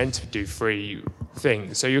meant to do free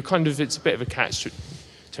things. So it's a bit of a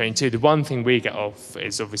 22. The one thing we get off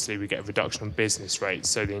is obviously we get a reduction on business rates,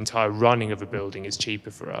 so the entire running of a building is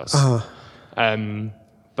cheaper for us.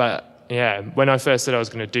 But yeah, when I first said I was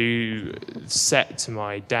going to do SET to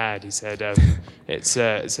my dad, he said it's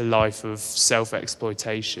a life of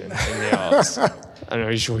self-exploitation in the arts. I'm not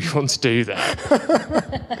really sure you want to do that,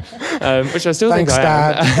 which I still Thanks, think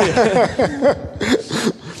I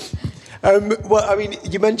am. Dad. Well, I mean,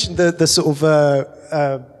 you mentioned the sort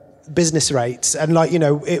of business rates, and like, you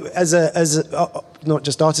know, as a not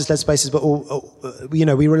just artist-led spaces, but all, you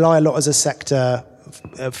know, we rely a lot as a sector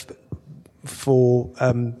for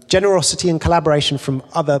generosity and collaboration from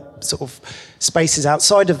other sort of spaces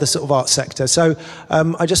outside of the sort of art sector. So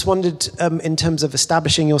I just wondered, in terms of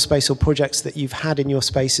establishing your space or projects that you've had in your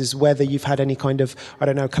spaces, whether you've had any kind of, I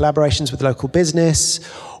don't know, collaborations with local business,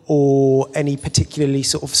 or any particularly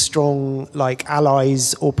sort of strong like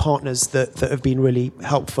allies or partners that have been really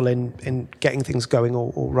helpful in getting things going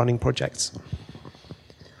or running projects.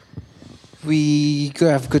 We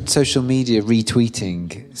have a good social media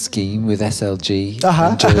retweeting scheme with SLG.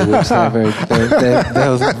 Uh-huh. They'll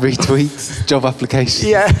retweet job applications.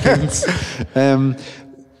 Yeah.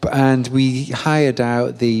 And we hired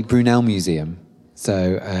out the Brunel Museum.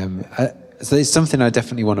 So it's something I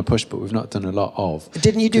definitely want to push, but we've not done a lot of.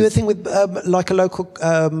 Didn't you do a thing with like a local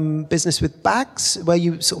business with bags, where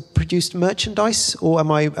you sort of produced merchandise, or am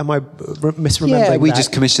I misremembering? Yeah, we that?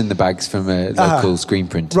 just commissioned the bags from a local screen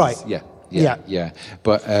printers. Right. Yeah.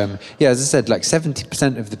 But as I said, like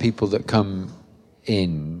 70% of the people that come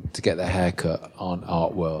in to get their haircut on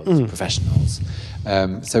Art World professionals.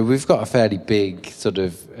 So we've got a fairly big sort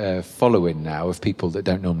of following now of people that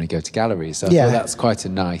don't normally go to galleries. So I thought that's quite a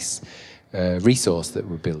nice resource that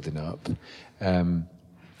we're building up.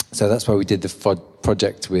 So that's why we did the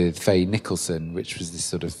project with Faye Nicholson, which was this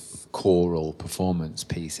sort of choral performance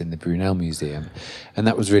piece in the Brunel Museum. And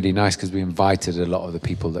that was really nice because we invited a lot of the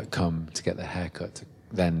people that come to get their haircut to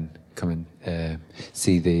then come and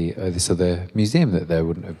see this other museum that they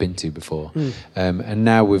wouldn't have been to before. And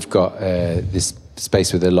now we've got this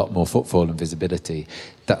space with a lot more footfall and visibility.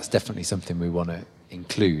 That's definitely something we want to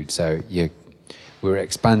include. So we're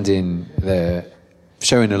expanding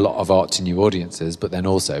showing a lot of art to new audiences, but then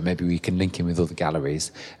also maybe we can link in with other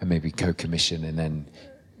galleries and maybe co-commission, and then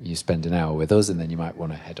you spend an hour with us, and then you might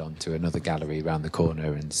want to head on to another gallery around the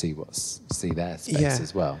corner and see their space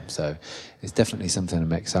as well. So it's definitely something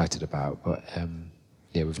I'm excited about, but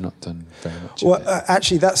we've not done very much. Well,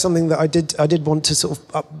 actually, that's something that I did want to sort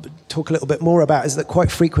of talk a little bit more about, is that quite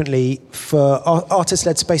frequently for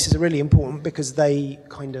artist-led spaces are really important because they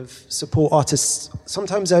kind of support artists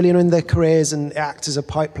sometimes earlier in their careers and act as a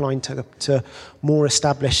pipeline to more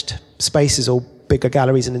established spaces or bigger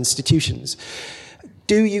galleries and institutions.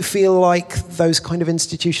 Do you feel like those kind of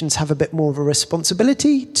institutions have a bit more of a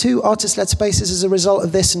responsibility to artist-led spaces as a result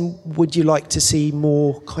of this? And would you like to see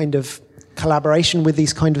more kind of collaboration with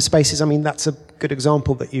these kind of spaces? I mean, that's a good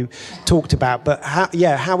example that you talked about. But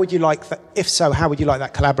how would you like that? If so, how would you like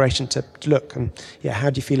that collaboration to look? And how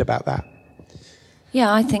do you feel about that?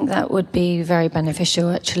 Yeah, I think that would be very beneficial,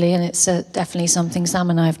 actually. And it's definitely something Sam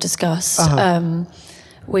and I have discussed.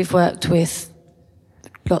 We've worked with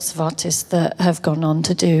lots of artists that have gone on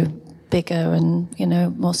to do bigger and,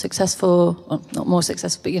 more successful, or not more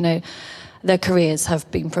successful, but, their careers have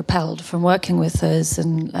been propelled from working with us.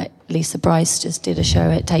 And like Lisa Bryce just did a show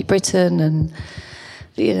at Tate Britain, and,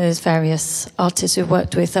 there's various artists we've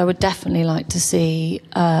worked with. I would definitely like to see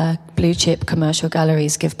blue chip commercial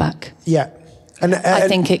galleries give back. Yeah. And I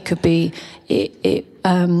think it could be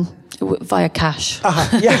via cash,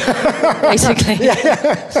 basically.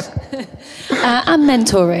 And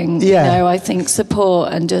mentoring, I think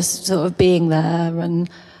support and just sort of being there and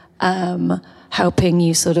helping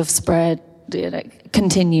you sort of spread,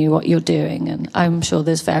 continue what you're doing. And I'm sure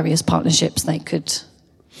there's various partnerships they could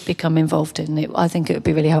become involved in. I think it would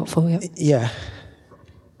be really helpful. Yeah.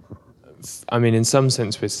 I mean, in some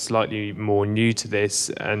sense, we're slightly more new to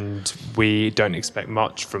this, and we don't expect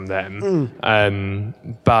much from them.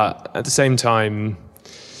 But at the same time,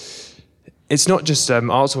 it's not just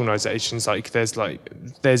arts organisations.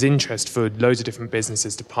 There's interest for loads of different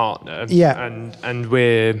businesses to partner. Yeah. And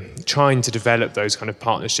we're trying to develop those kind of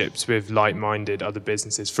partnerships with like-minded other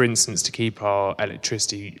businesses. For instance, to keep our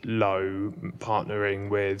electricity low, partnering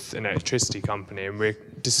with an electricity company, and we're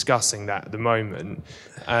discussing that at the moment.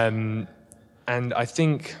 And I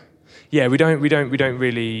think, we don't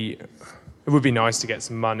really. It would be nice to get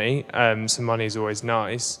some money. Some money is always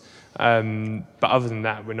nice. But other than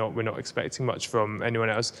that, we're not expecting much from anyone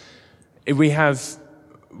else. We have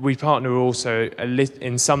we partner also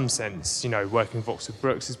in some sense, working with Oxford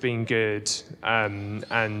Brookes has been good, and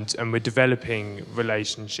we're developing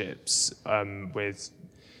relationships with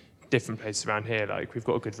different places around here. Like we've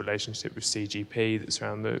got a good relationship with CGP that's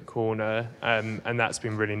around the corner, and that's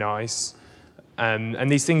been really nice. And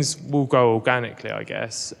these things will grow organically, I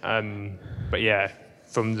guess. But yeah,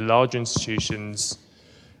 from the larger institutions,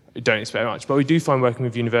 we don't expect much. But we do find working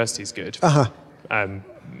with universities good.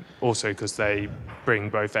 Also because they bring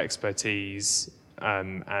both expertise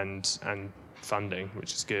and funding,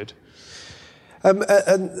 which is good.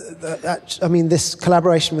 This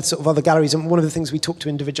collaboration with sort of other galleries, and one of the things we talk to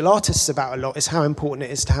individual artists about a lot is how important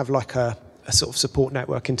it is to have like a sort of support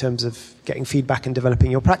network in terms of getting feedback and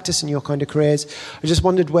developing your practice and your kind of careers. I just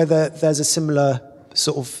wondered whether there's a similar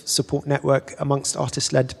sort of support network amongst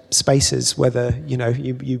artist-led spaces, whether you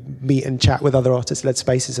meet and chat with other artist-led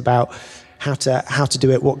spaces about how to do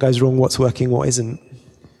it, what goes wrong, what's working, what isn't.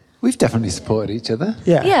 We've definitely supported each other.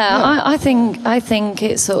 Yeah. I think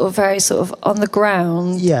it's sort of very sort of on the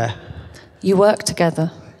ground. Yeah. You work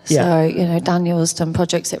together. Yeah. So Daniel's done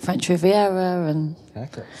projects at French Riviera and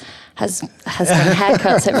Haircuts. has done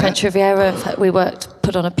haircuts at French Riviera. In fact, we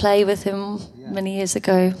put on a play with him many years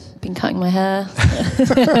ago. Been cutting my hair.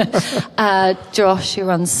 Josh, who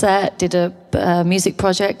runs SET, did a music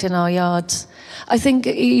project in our yard. I think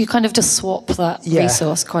you kind of just swap that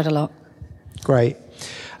resource quite a lot. Great.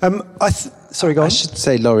 Sorry, go on. I should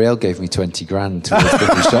say L'Oreal gave me 20 grand towards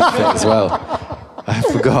the new shop fit as well. I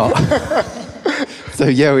forgot. So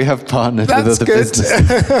yeah, we have partnered with other businesses.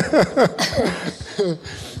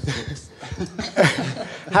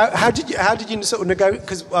 How did you sort of negotiate?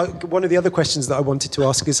 Because one of the other questions that I wanted to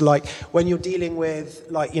ask is like when you're dealing with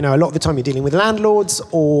a lot of the time you're dealing with landlords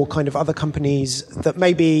or kind of other companies that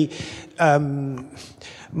maybe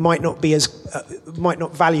might not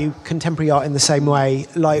value contemporary art in the same way.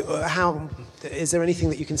 Like, how is there anything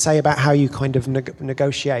that you can say about how you kind of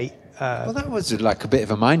negotiate? Well, that was like a bit of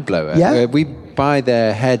a mind blower. Yeah? We buy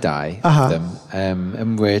their hair dye of them,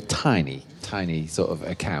 and we're a tiny sort of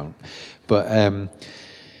account. But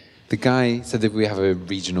the guy said that we have a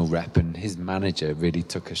regional rep, and his manager really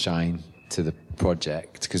took a shine to the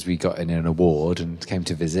project because we got in an award and came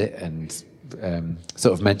to visit and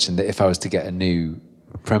sort of mentioned that if I was to get a new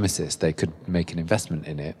premises, they could make an investment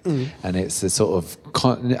in it. And it's a sort of,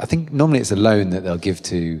 I think normally it's a loan that they'll give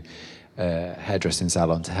to a hairdressing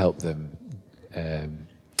salon to help them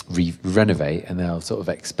renovate, and they'll sort of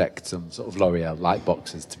expect some sort of L'Oreal light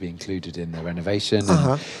boxes to be included in the renovation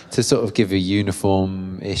and to sort of give a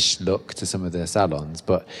uniform-ish look to some of their salons.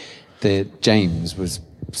 But James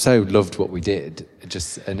loved what we did,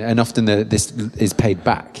 and often this is paid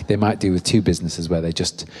back. They might do with two businesses where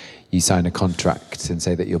you sign a contract and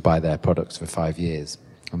say that you'll buy their products for 5 years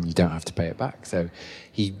and you don't have to pay it back. So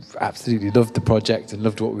he absolutely loved the project and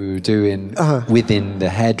loved what we were doing within the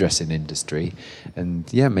hairdressing industry, and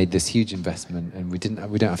made this huge investment, and we don't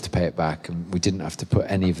have to pay it back, and we didn't have to put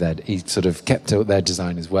any of that. He sort of kept their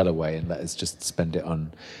designers well away and let us just spend it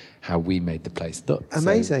on how we made the place look.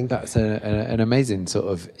 Amazing. So that's an amazing sort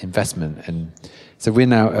of investment. And so we're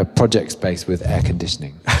now a project space with air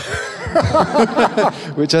conditioning,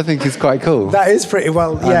 which I think is quite cool. That is pretty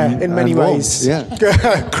well, in many ways. Yeah.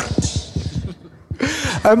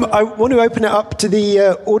 I want to open it up to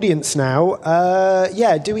the audience now.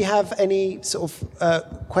 Do we have any sort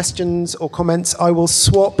of questions or comments? I will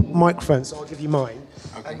swap microphones, so I'll give you mine.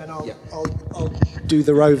 Okay. And then I'll do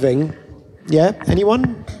the roving. Yeah,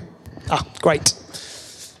 anyone? Great.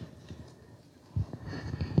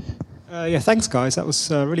 Thanks, guys. That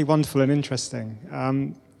was really wonderful and interesting.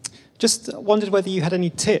 Just wondered whether you had any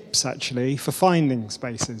tips, actually, for finding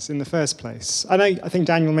spaces in the first place. I think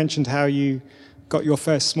Daniel mentioned how you got your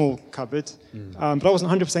first small cupboard, but I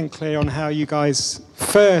wasn't 100% clear on how you guys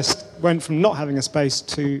first went from not having a space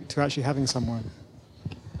to actually having somewhere.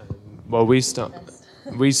 Well, we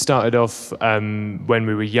started off when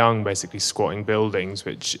we were young, basically squatting buildings,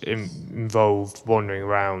 which involved wandering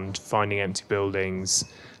around, finding empty buildings,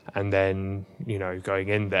 and then, going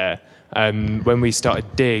in there. When we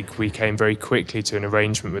started Dig, we came very quickly to an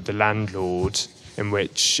arrangement with the landlord in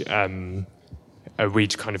which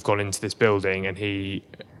we'd kind of gone into this building and he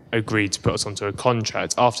agreed to put us onto a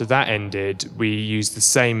contract. After that ended, we used the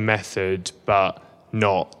same method, but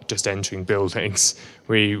not just entering buildings.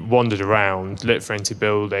 We wandered around, looked for empty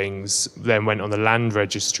buildings, then went on the land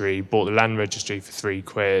registry, bought the land registry for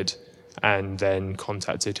 £3, and then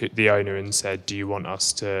contacted the owner and said, do you want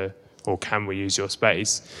us to, or can we use your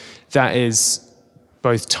space? That is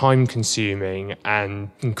both time-consuming and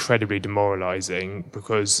incredibly demoralising,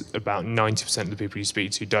 because about 90% of the people you speak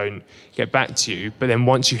to don't get back to you. But then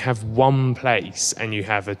once you have one place and you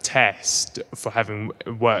have a test for having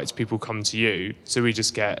worked, people come to you. So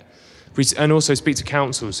and also speak to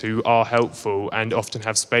councils who are helpful and often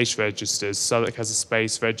have space registers. Southwark has a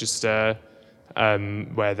space register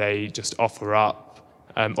where they just offer up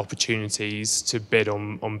opportunities to bid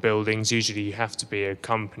on buildings. Usually you have to be a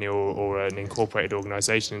company or an incorporated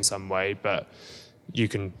organisation in some way, but you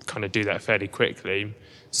can kind of do that fairly quickly.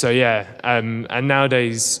 So yeah, and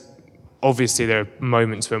nowadays, obviously there are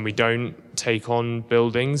moments when we don't take on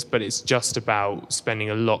buildings, but it's just about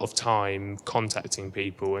spending a lot of time contacting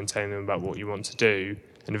people and telling them about what you want to do,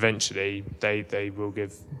 and eventually they will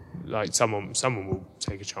give, like, someone will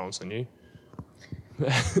take a chance on you.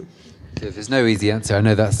 If there's no easy answer, I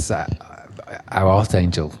know that's our Art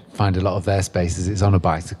Angel find a lot of their spaces. It's on a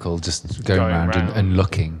bicycle, just going around. And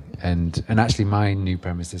looking. And actually, my new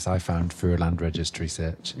premises I found through a land registry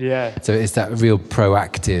search. Yeah. So it's that real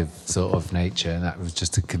proactive sort of nature, and that was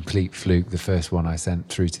just a complete fluke. The first one I sent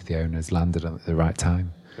through to the owners landed at the right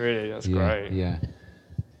time. Really, that's great. Yeah.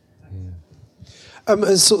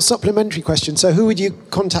 A sort of supplementary question. So, who would you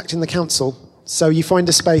contact in the council? So you find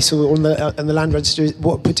a space on the land registry.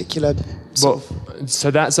 What particular?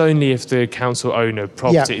 So that's only if the council own a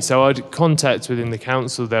property. Yeah. So I'd contact within the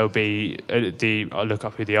council. There'll be I'll look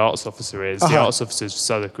up who the arts officer is. The arts officers for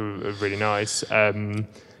Southwark are really nice.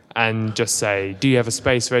 And just say, do you have a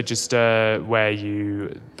space register where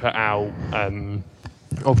you put out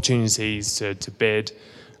opportunities to bid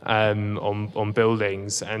on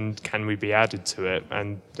buildings, and can we be added to it?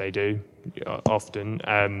 And they do often.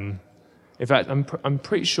 In fact, I'm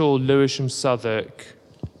pretty sure Lewisham, Southwark,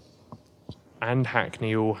 and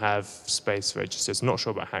Hackney all have space registers. I'm not sure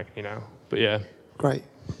about Hackney now, but yeah. Great.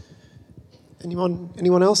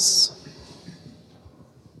 Anyone else?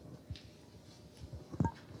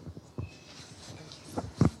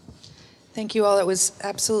 Thank you all. It was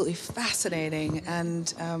absolutely fascinating,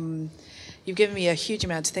 and you've given me a huge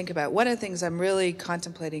amount to think about. One of the things I'm really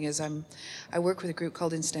contemplating is I work with a group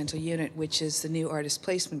called Incidental Unit, which is the new artist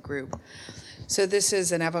placement group. So this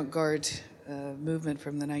is an avant-garde movement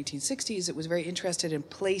from the 1960s. It was very interested in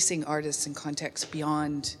placing artists in contexts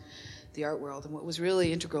beyond the art world. And what was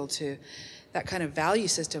really integral to that kind of value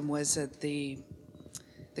system was that the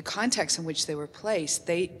context in which they were placed,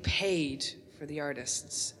 they paid for the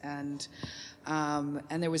artists. And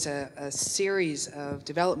there was a series of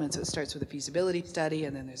developments. So it starts with a feasibility study,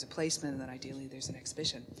 and then there's a placement, and then ideally there's an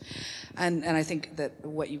exhibition. And I think that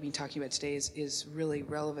what you've been talking about today is really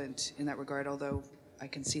relevant in that regard, although I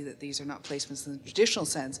can see that these are not placements in the traditional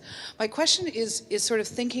sense. My question is sort of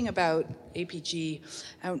thinking about APG,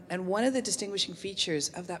 and one of the distinguishing features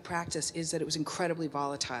of that practice is that it was incredibly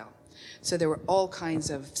volatile. So there were all kinds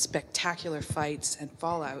of spectacular fights and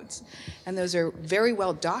fallouts, and those are very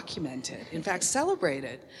well documented, in fact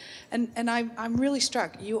celebrated. And I'm really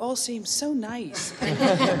struck. You all seem so nice.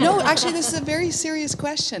 No, actually this is a very serious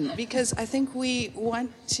question, because I think we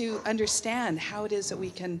want to understand how it is that we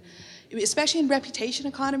can, especially in reputation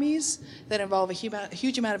economies that involve a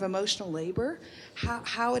huge amount of emotional labor,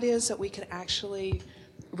 how it is that we can actually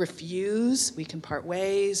refuse, we can part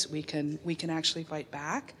ways, we can actually fight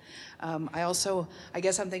back. I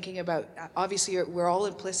guess I'm thinking about, obviously we're all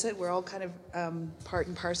implicit, we're all kind of part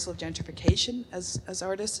and parcel of gentrification as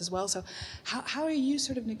artists as well. So how are you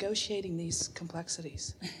sort of negotiating these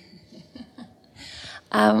complexities?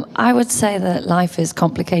 I would say that life is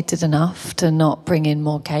complicated enough to not bring in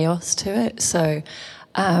more chaos to it. So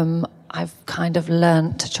I've kind of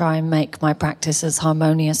learned to try and make my practice as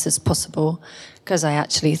harmonious as possible, because I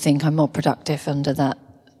actually think I'm more productive under that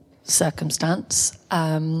circumstance.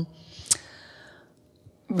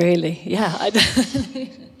 Really, yeah. I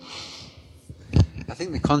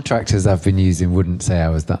think the contractors I've been using wouldn't say I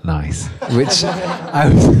was that nice, which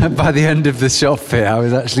by the end of the shop fit, I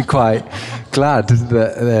was actually quite glad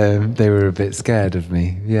that they were a bit scared of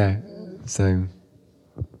me. Yeah, so...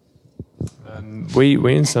 We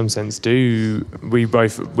in some sense do. We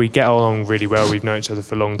get along really well. We've known each other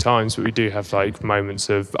for long times, but we do have like moments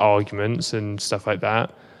of arguments and stuff like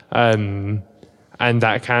that, and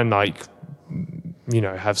that can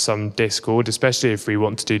have some discord, especially if we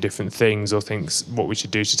want to do different things or think what we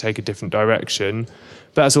should do to take a different direction.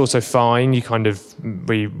 But that's also fine.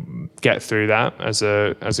 We get through that as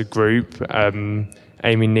a group.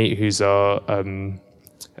 Amy Neat, who's our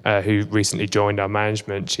who recently joined our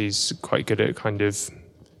management, she's quite good at kind of,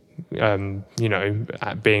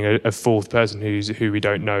 at being a fourth person who we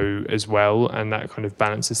don't know as well, and that kind of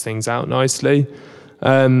balances things out nicely.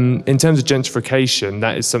 In terms of gentrification,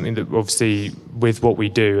 that is something that obviously with what we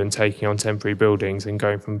do and taking on temporary buildings and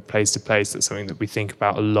going from place to place, that's something that we think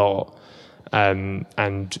about a lot.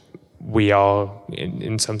 And we are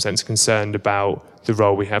in some sense concerned about the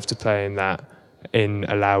role we have to play in that, in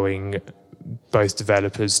allowing both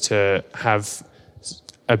developers to have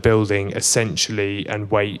a building essentially and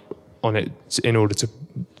wait on it in order to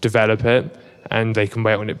develop it, and they can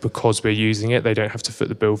wait on it because we're using it. They don't have to foot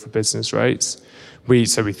the bill for business rates.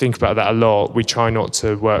 So we think about that a lot. We try not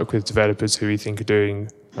to work with developers who we think are doing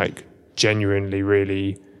like genuinely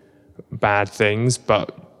really bad things,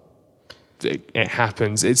 but it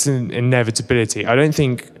happens. It's an inevitability. I don't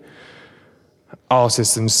think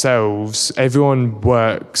artists themselves, everyone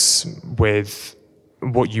works with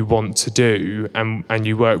what you want to do, and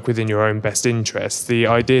you work within your own best interests. The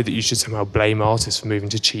idea that you should somehow blame artists for moving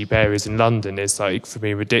to cheap areas in London is, like, for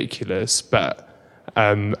me, ridiculous. But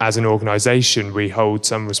as an organisation, we hold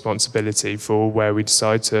some responsibility for where we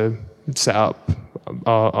decide to set up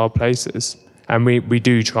our places. And we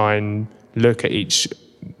do try and look at each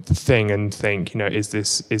thing and think, is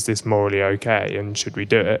this morally okay, and should we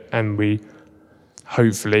do it? And we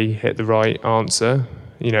hopefully hit the right answer.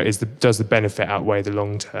 Does the benefit outweigh the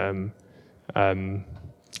long-term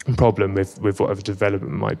problem with whatever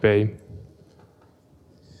development might be?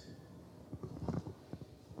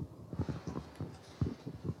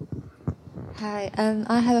 Hi,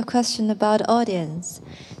 I have a question about audience.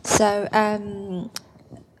 So, I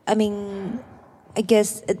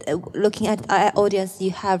guess looking at the audience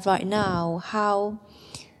you have right now, how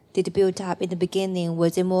did it build up in the beginning?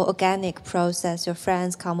 Was it more organic process? Your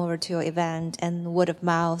friends come over to your event and word of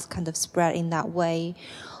mouth kind of spread in that way?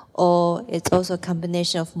 Or it's also a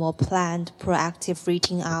combination of more planned, proactive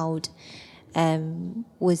reaching out?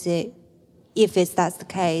 If that's the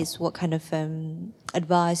case, what kind of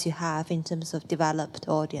advice you have in terms of developed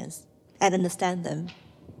audience and understand them?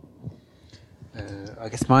 I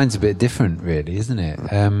guess mine's a bit different, really, isn't it?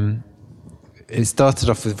 It started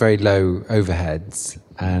off with very low overheads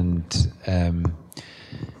and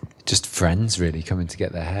just friends really coming to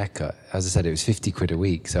get their haircut. As I said, it was 50 quid a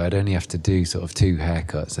week, so I'd only have to do sort of 2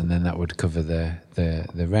 haircuts, and then that would cover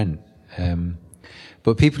the rent.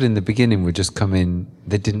 But people in the beginning would just come in,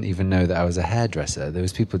 they didn't even know that I was a hairdresser. There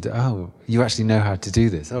was people, you actually know how to do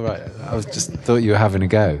this? All right, thought you were having a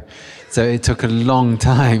go. So it took a long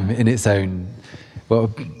time in its own,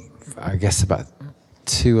 I guess about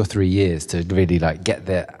 2 or 3 years to really get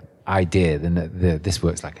the idea that this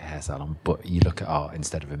works like a hair salon, but you look at art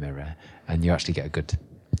instead of a mirror, and you actually get a good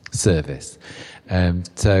service.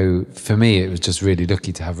 So for me, it was just really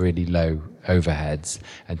lucky to have really low overheads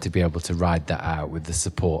and to be able to ride that out with the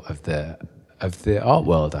support of the art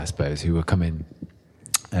world, I suppose, who were coming.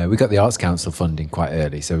 We got the Arts Council funding quite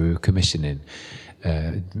early, so we were commissioning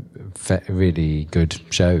really good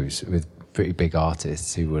shows with pretty big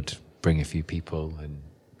artists who would bring a few people and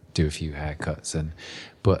do a few haircuts.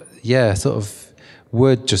 But yeah, sort of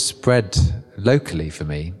word just spread locally for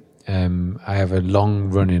me. I have a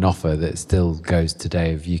long-running offer that still goes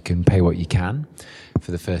today of you can pay what you can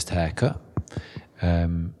for the first haircut.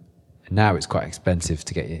 Now it's quite expensive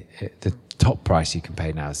to get the top price you can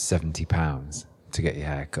pay now is £70 to get your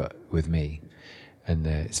haircut with me. And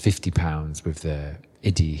it's £50 with the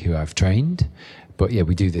iddie who I've trained. But yeah,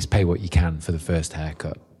 we do this pay what you can for the first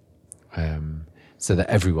haircut, so that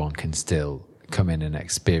everyone can still come in and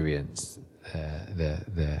experience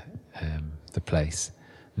the place,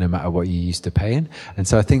 no matter what you're used to paying. And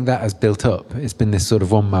so I think that has built up. It's been this sort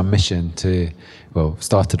of one-man mission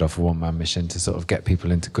started off a one-man mission to sort of get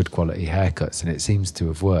people into good quality haircuts, and it seems to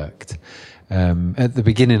have worked. At the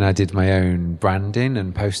beginning, I did my own branding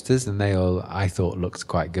and posters, and they all, I thought, looked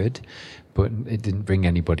quite good, but it didn't bring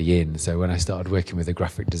anybody in. So when I started working with a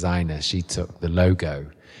graphic designer, she took the logo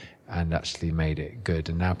and actually made it good.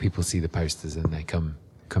 And now people see the posters and they come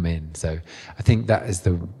in. So I think that is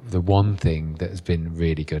the one thing that has been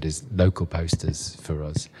really good is local posters for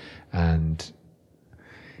us. And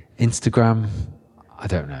Instagram, I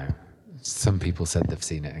don't know. Some people said they've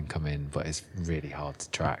seen it and come in, but it's really hard to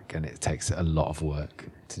track, and it takes a lot of work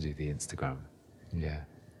to do the Instagram. Yeah.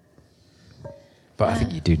 But I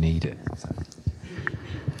think you do need it. So.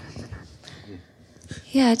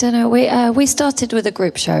 Yeah, I don't know. We started with a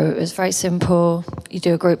group show. It was very simple. You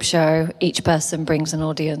do a group show, each person brings an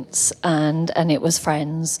audience, and it was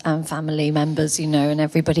friends and family members, and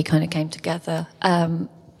everybody kind of came together.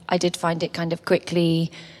 I did find it kind of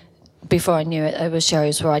quickly, before I knew it, there were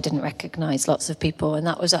shows where I didn't recognise lots of people, and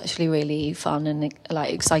that was actually really fun and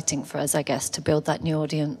exciting for us, I guess, to build that new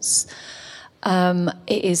audience.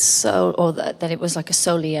 It is that it was like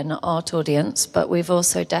solely an art audience, but we've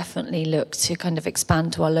also definitely looked to kind of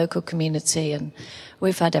expand to our local community, and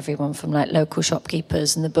we've had everyone from like local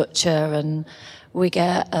shopkeepers and the butcher, and we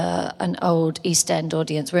get an old East End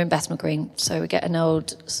audience. We're in Bethnal Green, so we get an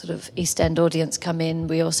old sort of East End audience come in.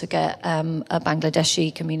 We also get a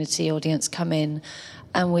Bangladeshi community audience come in,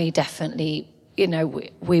 and we definitely,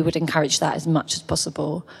 we would encourage that as much as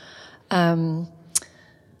possible.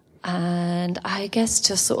 And I guess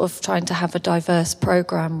just sort of trying to have a diverse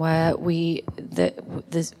program where we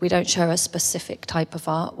don't show a specific type of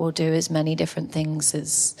art. We'll do as many different things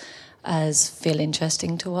as feel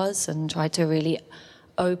interesting to us, and try to really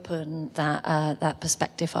open that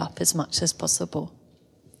perspective up as much as possible.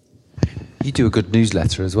 You do a good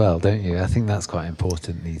newsletter as well, don't you? I think that's quite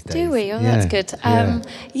important these days. Do we? Oh, yeah. That's good. And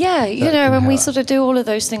we sort of do all of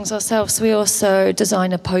those things ourselves. We also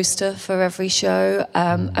design a poster for every show,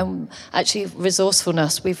 and actually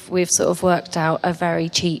resourcefulness. We've sort of worked out a very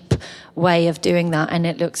cheap way of doing that, and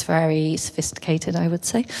it looks very sophisticated, I would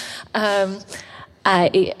say.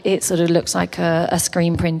 It sort of looks like a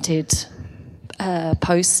screen printed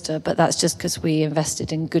poster, but that's just because we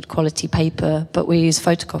invested in good quality paper, but we use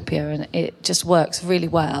photocopier, and it just works really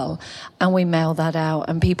well, and we mail that out,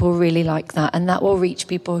 and people really like that, and that will reach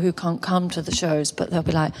people who can't come to the shows, but they'll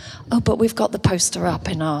be like, oh, but we've got the poster up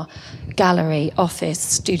in our gallery, office,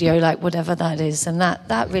 studio, like whatever that is, and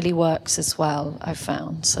that really works as well, I've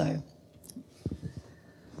found. So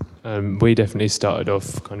we definitely started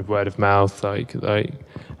off kind of word of mouth, like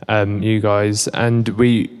you guys, and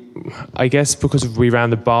I guess because we ran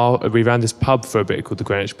this pub for a bit called the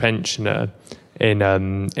Greenwich Pensioner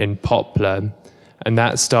in Poplar, and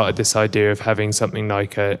that started this idea of having something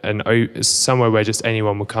like somewhere where just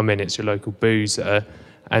anyone will come in. It's your local boozer,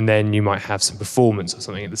 and then you might have some performance or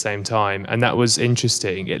something at the same time, and that was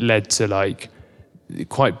interesting. It led to like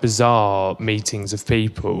quite bizarre meetings of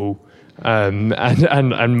people. And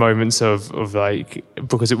moments of like,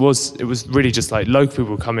 because it was really just like local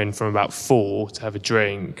people would come in from about 4 to have a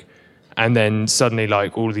drink, and then suddenly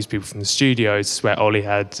like all of these people from the studios, where Ollie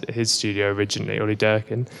had his studio originally, Ollie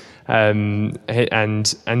Durkin, and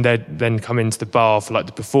they'd then come into the bar for like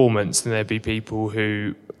the performance, and there'd be people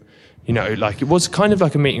who, like it was kind of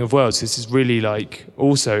like a meeting of worlds. This is really like,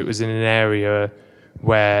 also it was in an area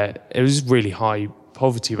where it was really high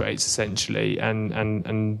poverty rates essentially,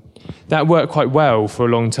 and that worked quite well for a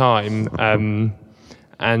long time,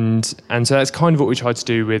 and so that's kind of what we tried to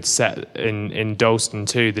do with SET in Dalston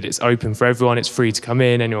too, that it's open for everyone, it's free to come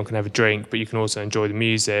in, anyone can have a drink, but you can also enjoy the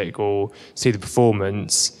music or see the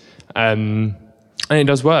performance, and it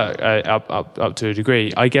does work up to a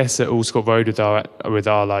degree. I guess at Allscott Road with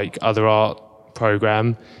our like other art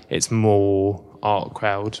program, it's more art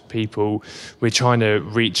crowd people. We're trying to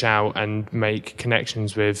reach out and make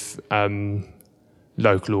connections with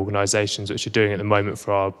local organisations, which are doing at the moment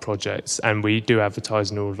for our projects, and we do advertise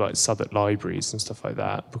in all of like Southwark libraries and stuff like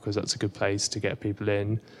that, because that's a good place to get people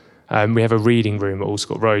in. We have a reading room at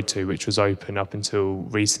Allscott Road too, which was open up until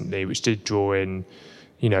recently, which did draw in,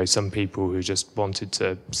 some people who just wanted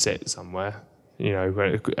to sit somewhere.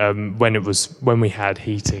 When we had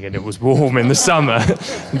heating and it was warm in the summer,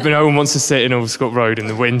 but no one wants to sit in Allscott Road in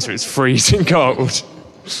the winter. It's freezing cold.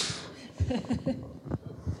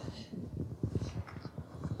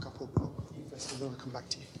 I'll come back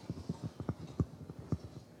to you.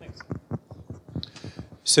 Thanks.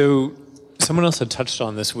 So someone else had touched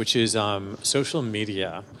on this, which is social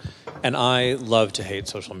media, and I love to hate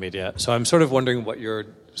social media. So I'm sort of wondering what your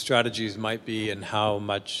strategies might be, and how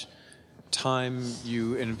much time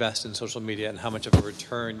you invest in social media, and how much of a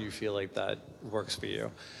return you feel like that works for you.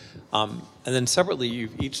 And then separately,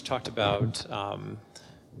 you've each talked about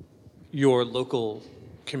your local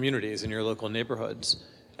communities and your local neighborhoods.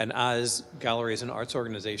 And as galleries and arts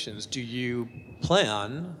organizations, do you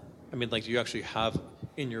plan, do you actually have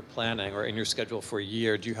in your planning or in your schedule for a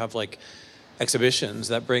year, do you have like exhibitions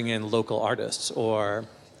that bring in local artists, or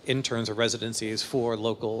interns or residencies for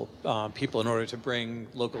local people, in order to bring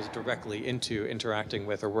locals directly into interacting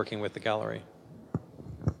with or working with the gallery?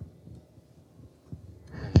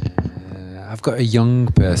 I've got a young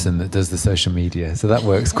person that does the social media, so that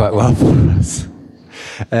works quite well for us.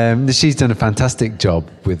 She's done a fantastic job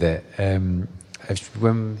with it.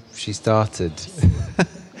 When she started,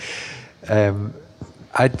 I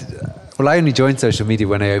only joined social media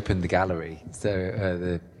when I opened the gallery, so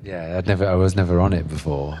I was never on it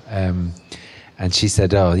before. And she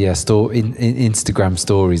said, Instagram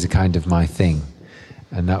stories are kind of my thing.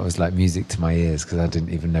 And that was like music to my ears, because I didn't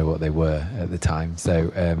even know what they were at the time.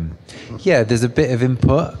 So, there's a bit of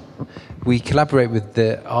input, we collaborate with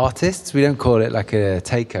the artists. We don't call it like a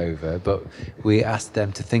takeover, but we ask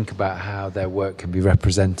them to think about how their work can be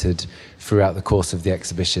represented throughout the course of the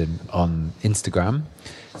exhibition on Instagram.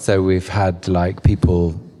 So we've had like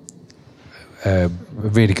people, a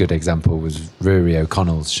really good example was Rory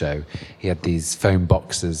O'Connell's show. He had these phone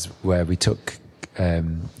boxes where we took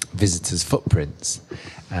visitors' footprints.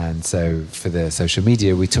 And so for the social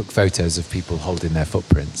media, we took photos of people holding their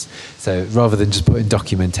footprints. So rather than just putting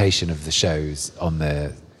documentation of the shows on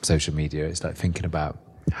the social media, it's like thinking about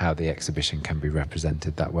how the exhibition can be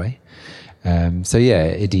represented that way. So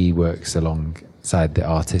yeah, IDI works alongside the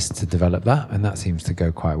artists to develop that, and that seems to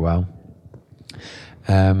go quite well.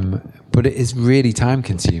 But it is really time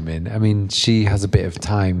consuming. I mean, she has a bit of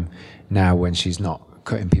time now when she's not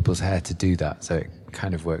cutting people's hair to do that, so it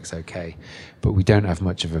kind of works okay. But we don't have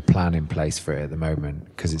much of a plan in place for it at the moment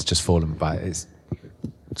because it's just fallen by, it's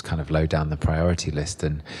kind of low down the priority list,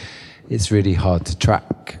 and it's really hard to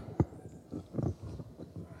track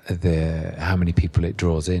how many people it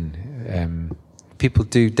draws in. People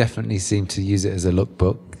do definitely seem to use it as a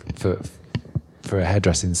lookbook for a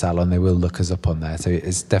hairdressing salon. They will look us up on there, so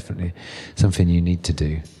it's definitely something you need to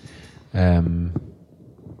do.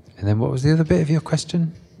 And then what was the other bit of your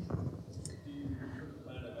question?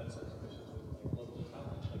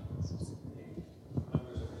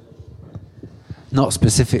 Not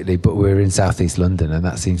specifically, but we're in southeast London, and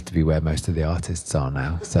that seems to be where most of the artists are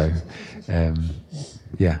now. So,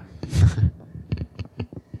 yeah.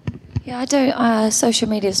 Yeah, I don't. Social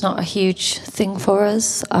media is not a huge thing for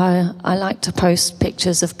us. I like to post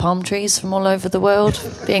pictures of palm trees from all over the world,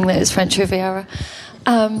 being that it's French Riviera.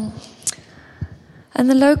 And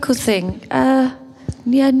the local thing,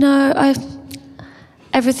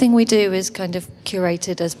 everything we do is kind of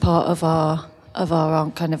curated as part of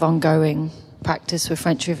our kind of ongoing practice with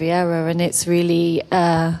French Riviera, and it's really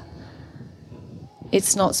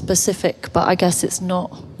it's not specific, but I guess it's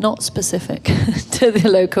not specific to the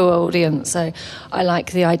local audience. So I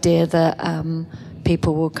like the idea that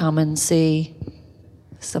people will come and see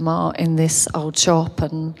some art in this old shop,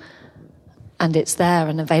 and it's there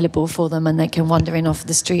and available for them, and they can wander in off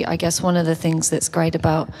the street. I guess one of the things that's great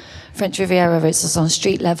about French Riviera is it's on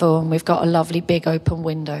street level, and we've got a lovely big open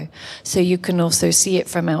window, so you can also see it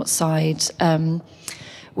from outside.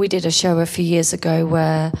 We did a show a few years ago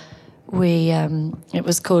where it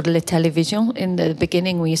was called Le Télévision. In the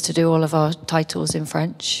beginning, we used to do all of our titles in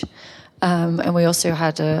French, and we also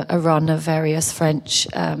had a run of various French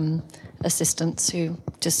assistants who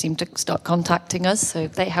just seemed to start contacting us, so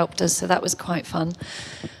they helped us, so that was quite fun.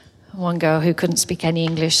 One girl who couldn't speak any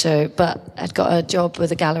English, but had got a job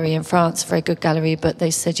with a gallery in France, a very good gallery, but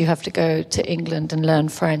they said you have to go to England and learn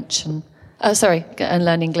French, and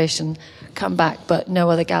learn English and come back, but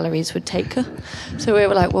no other galleries would take her. So we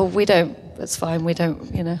were like, well, that's fine,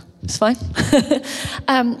 it's fine.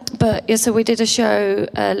 But yeah, so we did a show,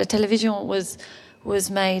 La Télévision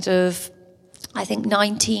was made of, I think,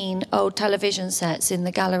 19 old television sets in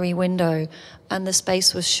the gallery window, and the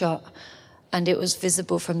space was shut, and it was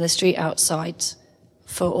visible from the street outside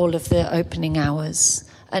for all of the opening hours,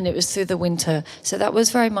 and it was through the winter. So that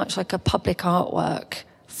was very much like a public artwork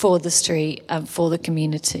for the street and for the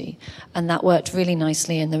community, and that worked really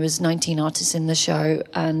nicely, and there was 19 artists in the show,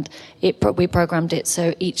 and we programmed it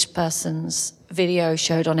so each person's video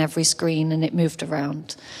showed on every screen and it moved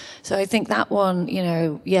around. So I think that one,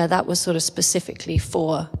 that was sort of specifically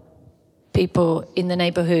for people in the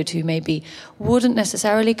neighborhood who maybe wouldn't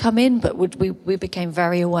necessarily come in, but we became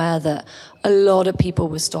very aware that a lot of people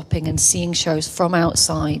were stopping and seeing shows from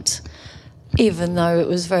outside, even though it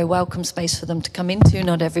was a very welcome space for them to come into.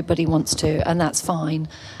 Not everybody wants to, and that's fine.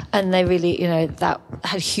 And they really, that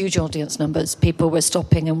had huge audience numbers. People were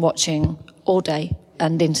stopping and watching all day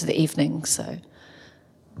and into the evening, so...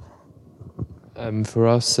 For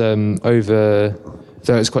us, though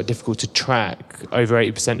it's quite difficult to track, over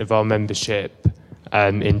 80% of our membership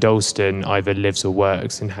in Dalston either lives or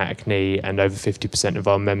works in Hackney, and over 50% of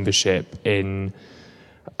our membership in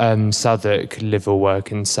Southwark live or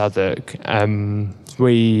work in Southwark.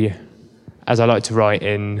 We, as I like to write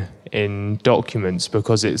in documents,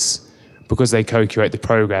 because they co-curate the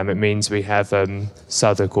programme, it means we have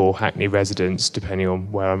Southwark or Hackney residents, depending on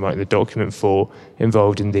where I'm writing the document for,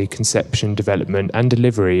 involved in the conception, development and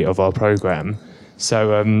delivery of our programme.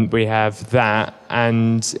 So we have that,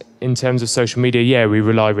 and in terms of social media, we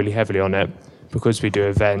rely really heavily on it because we do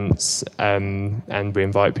events and we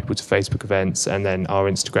invite people to Facebook events, and then our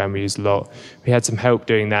Instagram we use a lot. We had some help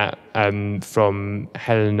doing that from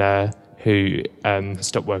Helena, who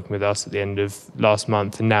stopped working with us at the end of last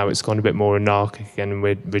month, and now it's gone a bit more anarchic again, and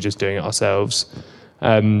we're just doing it ourselves.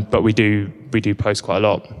 But we do post quite a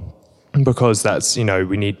lot. Because that's,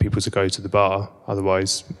 we need people to go to the bar.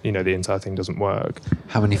 Otherwise, the entire thing doesn't work.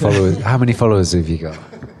 How many followers have you got?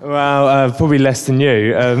 Well, probably less than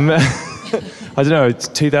you. I don't know, it's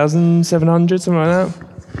 2,700, something like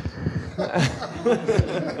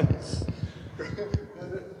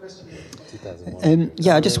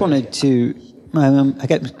that. I just wanted to. I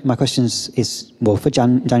get my questions is for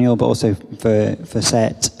Daniel, but also for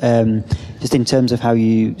SET. Just in terms of how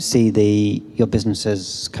you see your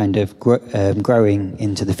businesses kind of growing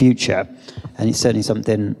into the future, and it's certainly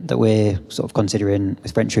something that we're sort of considering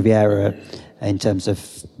with French Riviera in terms of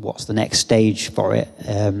what's the next stage for it.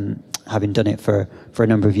 Having done it for a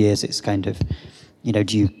number of years, it's kind of,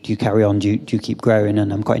 do you carry on? Do you keep growing?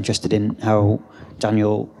 And I'm quite interested in how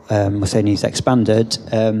Daniel was saying he's expanded,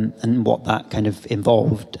 and what that kind of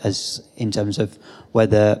involved as in terms of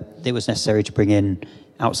whether it was necessary to bring in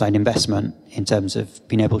outside investment in terms of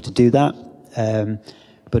being able to do that,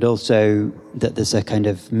 but also that there's a kind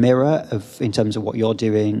of mirror in terms of what you're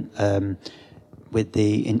doing with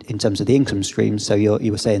in terms of the income streams. So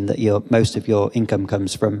you were saying that most of your income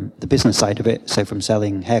comes from the business side of it, so from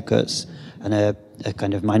selling haircuts, and a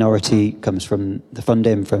kind of minority comes from the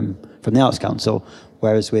funding from the Arts Council.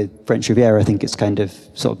 Whereas with French Riviera, I think it's kind of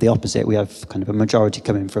sort of the opposite. We have kind of a majority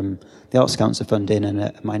coming from the Arts Council funding and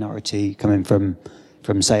a minority coming from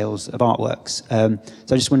sales of artworks. So I'm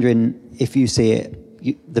just wondering if you see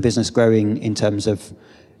the business growing in terms of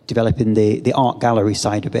developing the art gallery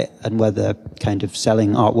side of it, and whether kind of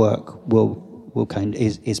selling artwork will kind of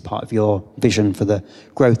is part of your vision for the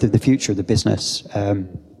growth of the future of the business.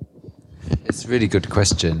 It's a really good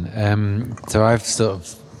question. So I've sort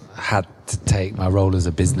of had to take my role as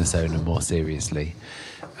a business owner more seriously.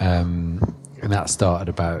 And that started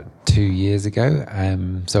about 2 years ago.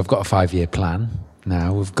 So I've got a 5-year plan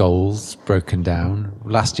now with goals broken down.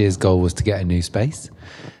 Last year's goal was to get a new space.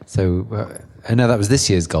 So I know that was this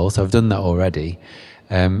year's goal, so I've done that already.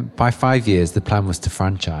 By 5 years, the plan was to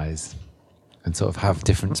franchise and sort of have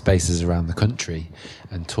different spaces around the country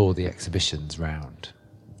and tour the exhibitions round.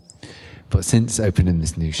 But since opening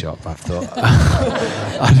this new shop, I've thought,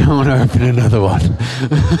 I don't want to open another one.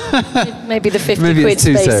 Maybe the 50 Maybe quid it's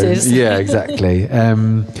too spaces. soon. Yeah, exactly.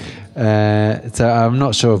 So I'm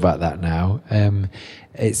not sure about that now.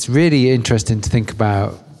 It's really interesting to think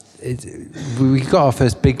about. We got our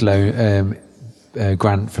first big loan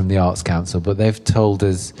grant from the Arts Council, but they've told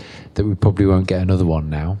us that we probably won't get another one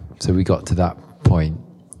now. So we got to that point.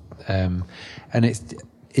 And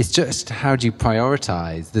it's just, how do you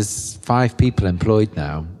prioritise? There's 5 people employed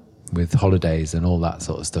now with holidays and all that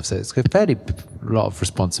sort of stuff. So it's a fairly lot of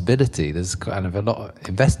responsibility. There's kind of a lot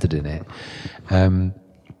invested in it.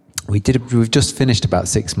 We've just finished about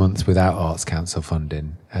 6 months without Arts Council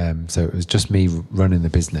funding. So it was just me running the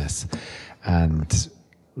business. And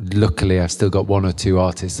luckily I've still got 1 or 2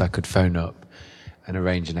 artists I could phone up and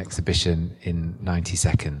arrange an exhibition in 90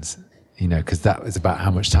 seconds, because that was about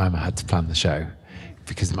how much time I had to plan the show.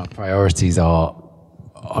 Because my priorities are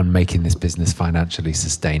on making this business financially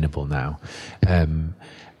sustainable now. And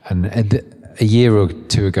a year or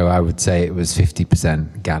 2 ago, I would say it was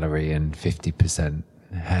 50% gallery and 50%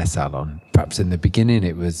 hair salon. Perhaps in the beginning,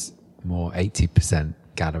 it was more 80%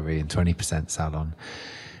 gallery and 20% salon.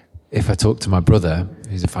 If I talk to my brother,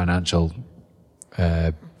 who's a financial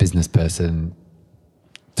business person,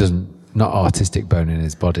 not artistic bone in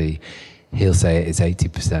his body, he'll say it's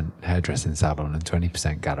 80% hairdressing salon and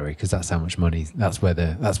 20% gallery, because that's how much money. That's what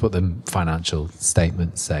the financial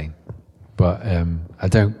statements say. But I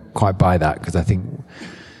don't quite buy that, because I think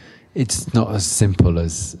it's not as simple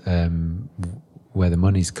as where the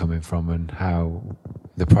money's coming from and how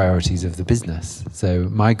the priorities of the business. So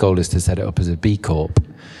my goal is to set it up as a B Corp,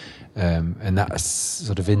 and that's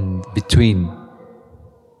sort of in between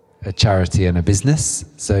a charity and a business.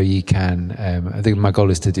 So you can, I think my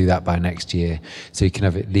goal is to do that by next year, so you can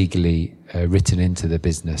have it legally written into the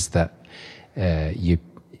business that you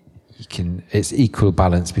can, it's equal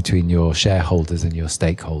balance between your shareholders and your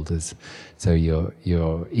stakeholders. So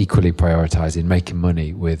you're equally prioritizing making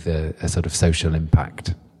money with a sort of social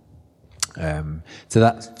impact. So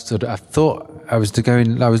that sort of, I was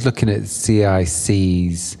looking at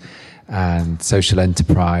CICs and social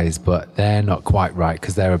enterprise, but they're not quite right,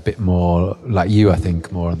 because they're a bit more like you, I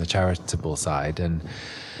think, more on the charitable side. And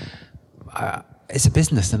it's a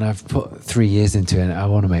business, and I've put 3 years into it, and I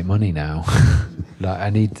want to make money now. Like, I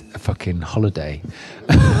need a fucking holiday.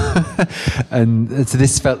 And so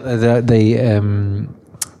this felt, the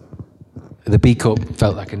B Corp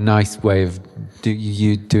felt like a nice way of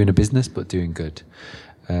you doing a business, but doing good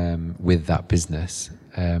with that business.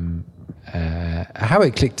 how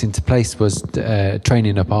it clicked into place was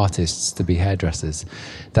training up artists to be hairdressers.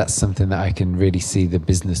 That's something that I can really see the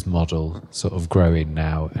business model sort of growing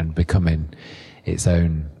now and becoming its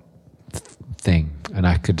own thing. And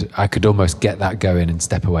I could almost get that going and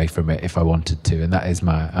step away from it if I wanted to. And that is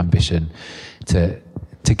my ambition, to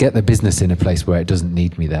get the business in a place where it doesn't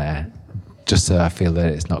need me there, just so I feel that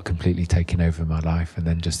it's not completely taking over my life, and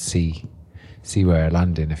then just see where I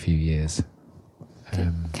land in a few years.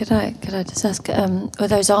 Could I just ask, are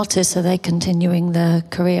those artists, are they continuing their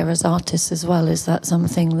career as artists as well? Is that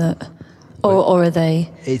something that, or are they?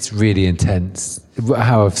 It's really intense.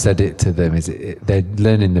 How I've said it to them is they're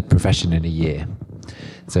learning the profession in a year.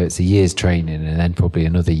 So it's a year's training and then probably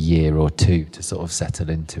another year or two to sort of settle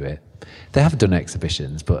into it. They have done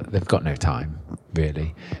exhibitions, but they've got no time,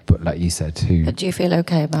 really. But like you said, do you feel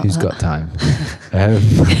okay about who's that? got time?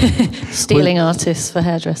 Stealing artists for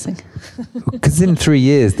hairdressing. Because in 3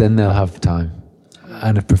 years, then they'll have time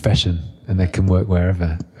and a profession, and they can work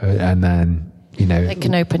wherever. And then, they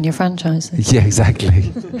can open your franchises. Yeah,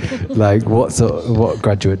 exactly. Like what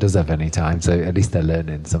graduate does have any time? So at least they're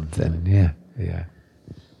learning something. Yeah.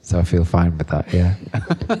 So I feel fine with that. Yeah,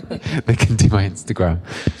 they can do my Instagram.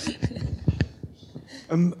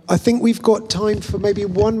 I think we've got time for maybe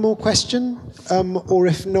one more question, or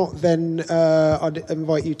if not, then I'd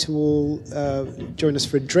invite you to all join us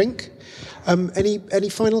for a drink. Any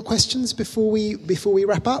final questions before we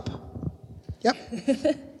wrap up? Yep.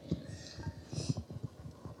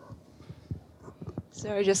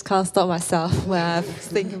 Sorry, I just can't stop myself when I'm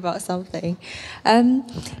thinking about something.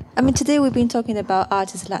 Today we've been talking about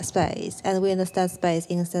artist-led space, and we understand space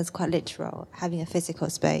in a sense quite literal, having a physical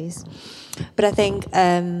space. But I think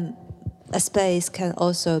a space can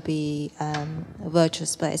also be a virtual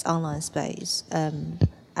space, online space,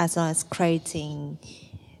 as well as creating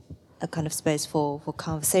a kind of space for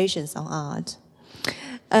conversations on art.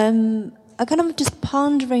 I'm kind of just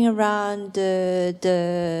pondering around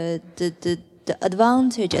the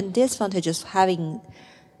advantage and disadvantages of having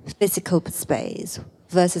physical space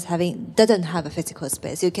versus doesn't have a physical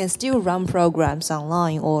space. You can still run programs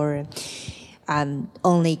online or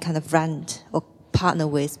only kind of rent or partner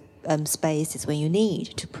with spaces when you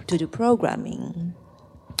need to do programming.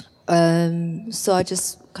 So I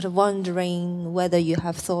just kind of wondering whether you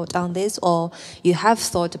have thought on this, or you have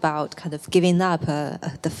thought about kind of giving up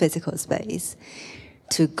the physical space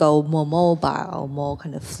to go more mobile, more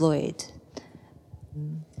kind of fluid.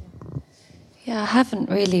 Yeah, I haven't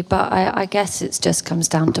really, but I guess it just comes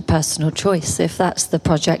down to personal choice. If that's the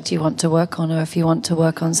project you want to work on, or if you want to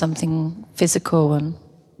work on something physical, and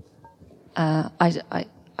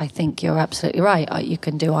I think you're absolutely right. You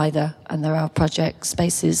can do either, and there are project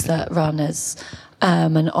spaces that run as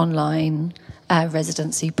an online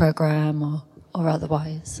residency program or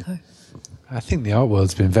otherwise. So. I think the art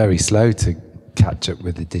world's been very slow to catch up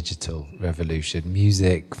with the digital revolution.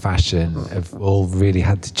 Music, fashion have all really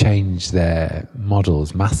had to change their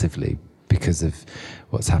models massively because of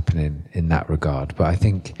what's happening in that regard. But I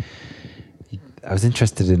think I was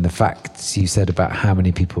interested in the facts you said about how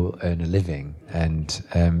many people earn a living. And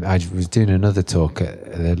I was doing another talk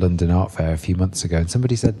at the London Art Fair a few months ago, and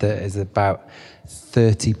somebody said there's about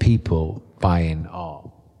 30 people buying art.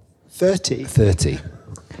 30? 30.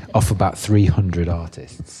 Off about 300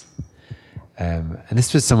 artists. And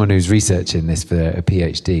this was someone who's researching this for a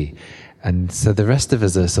PhD. And so the rest of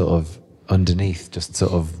us are sort of underneath, just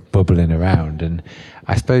sort of bubbling around. And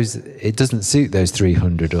I suppose it doesn't suit those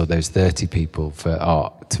 300 or those 30 people for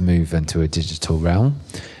art to move into a digital realm.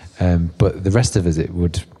 But the rest of us, it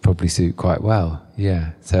would probably suit quite well.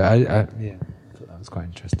 Yeah. So I thought that was quite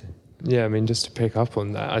interesting. Yeah, I mean, just to pick up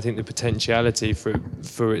on that, I think the potentiality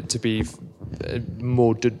for it to be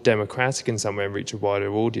more democratic in some way and reach a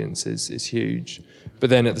wider audience is huge. But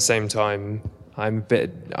then at the same time,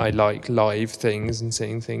 I like live things and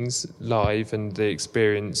seeing things live and the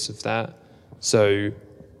experience of that. So,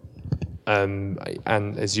 and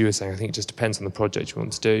as you were saying, I think it just depends on the project you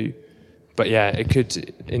want to do. But yeah, it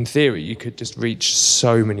could, in theory, you could just reach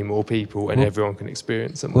so many more people and everyone can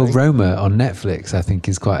experience something. Well, Roma on Netflix, I think,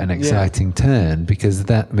 is quite an exciting turn, because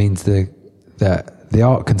that means that the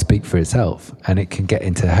art can speak for itself and it can get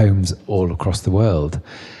into homes all across the world.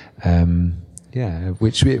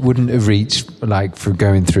 Which it wouldn't have reached like for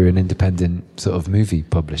going through an independent sort of movie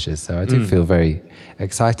publisher. So I do feel very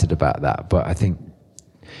excited about that. But I think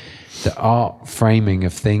the art framing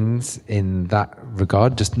of things in that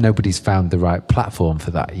regard, just nobody's found the right platform for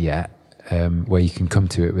that yet, where you can come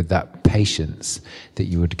to it with that patience that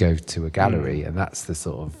you would go to a gallery. And that's the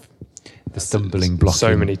sort of the stumbling block.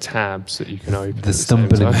 So many tabs that you can open. The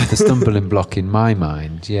stumbling block in my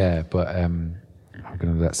mind, yeah. But I'm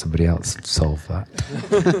going to let somebody else solve that.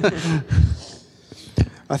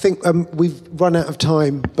 I think we've run out of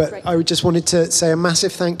time, but Great. I just wanted to say a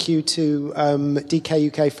massive thank you to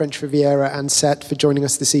DKUK French Riviera and SET for joining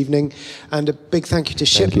us this evening, and a big thank you to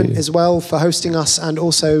Shipment as well for hosting us, and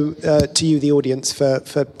also to you, the audience, for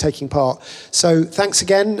taking part. So thanks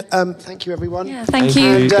again. Thank you, everyone. Yeah, thank you.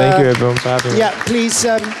 And, Thank you, everyone, for having me. Yeah, please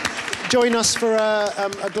join us for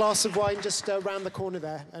a glass of wine just around the corner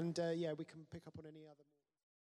there, and yeah, we can pick up on any other.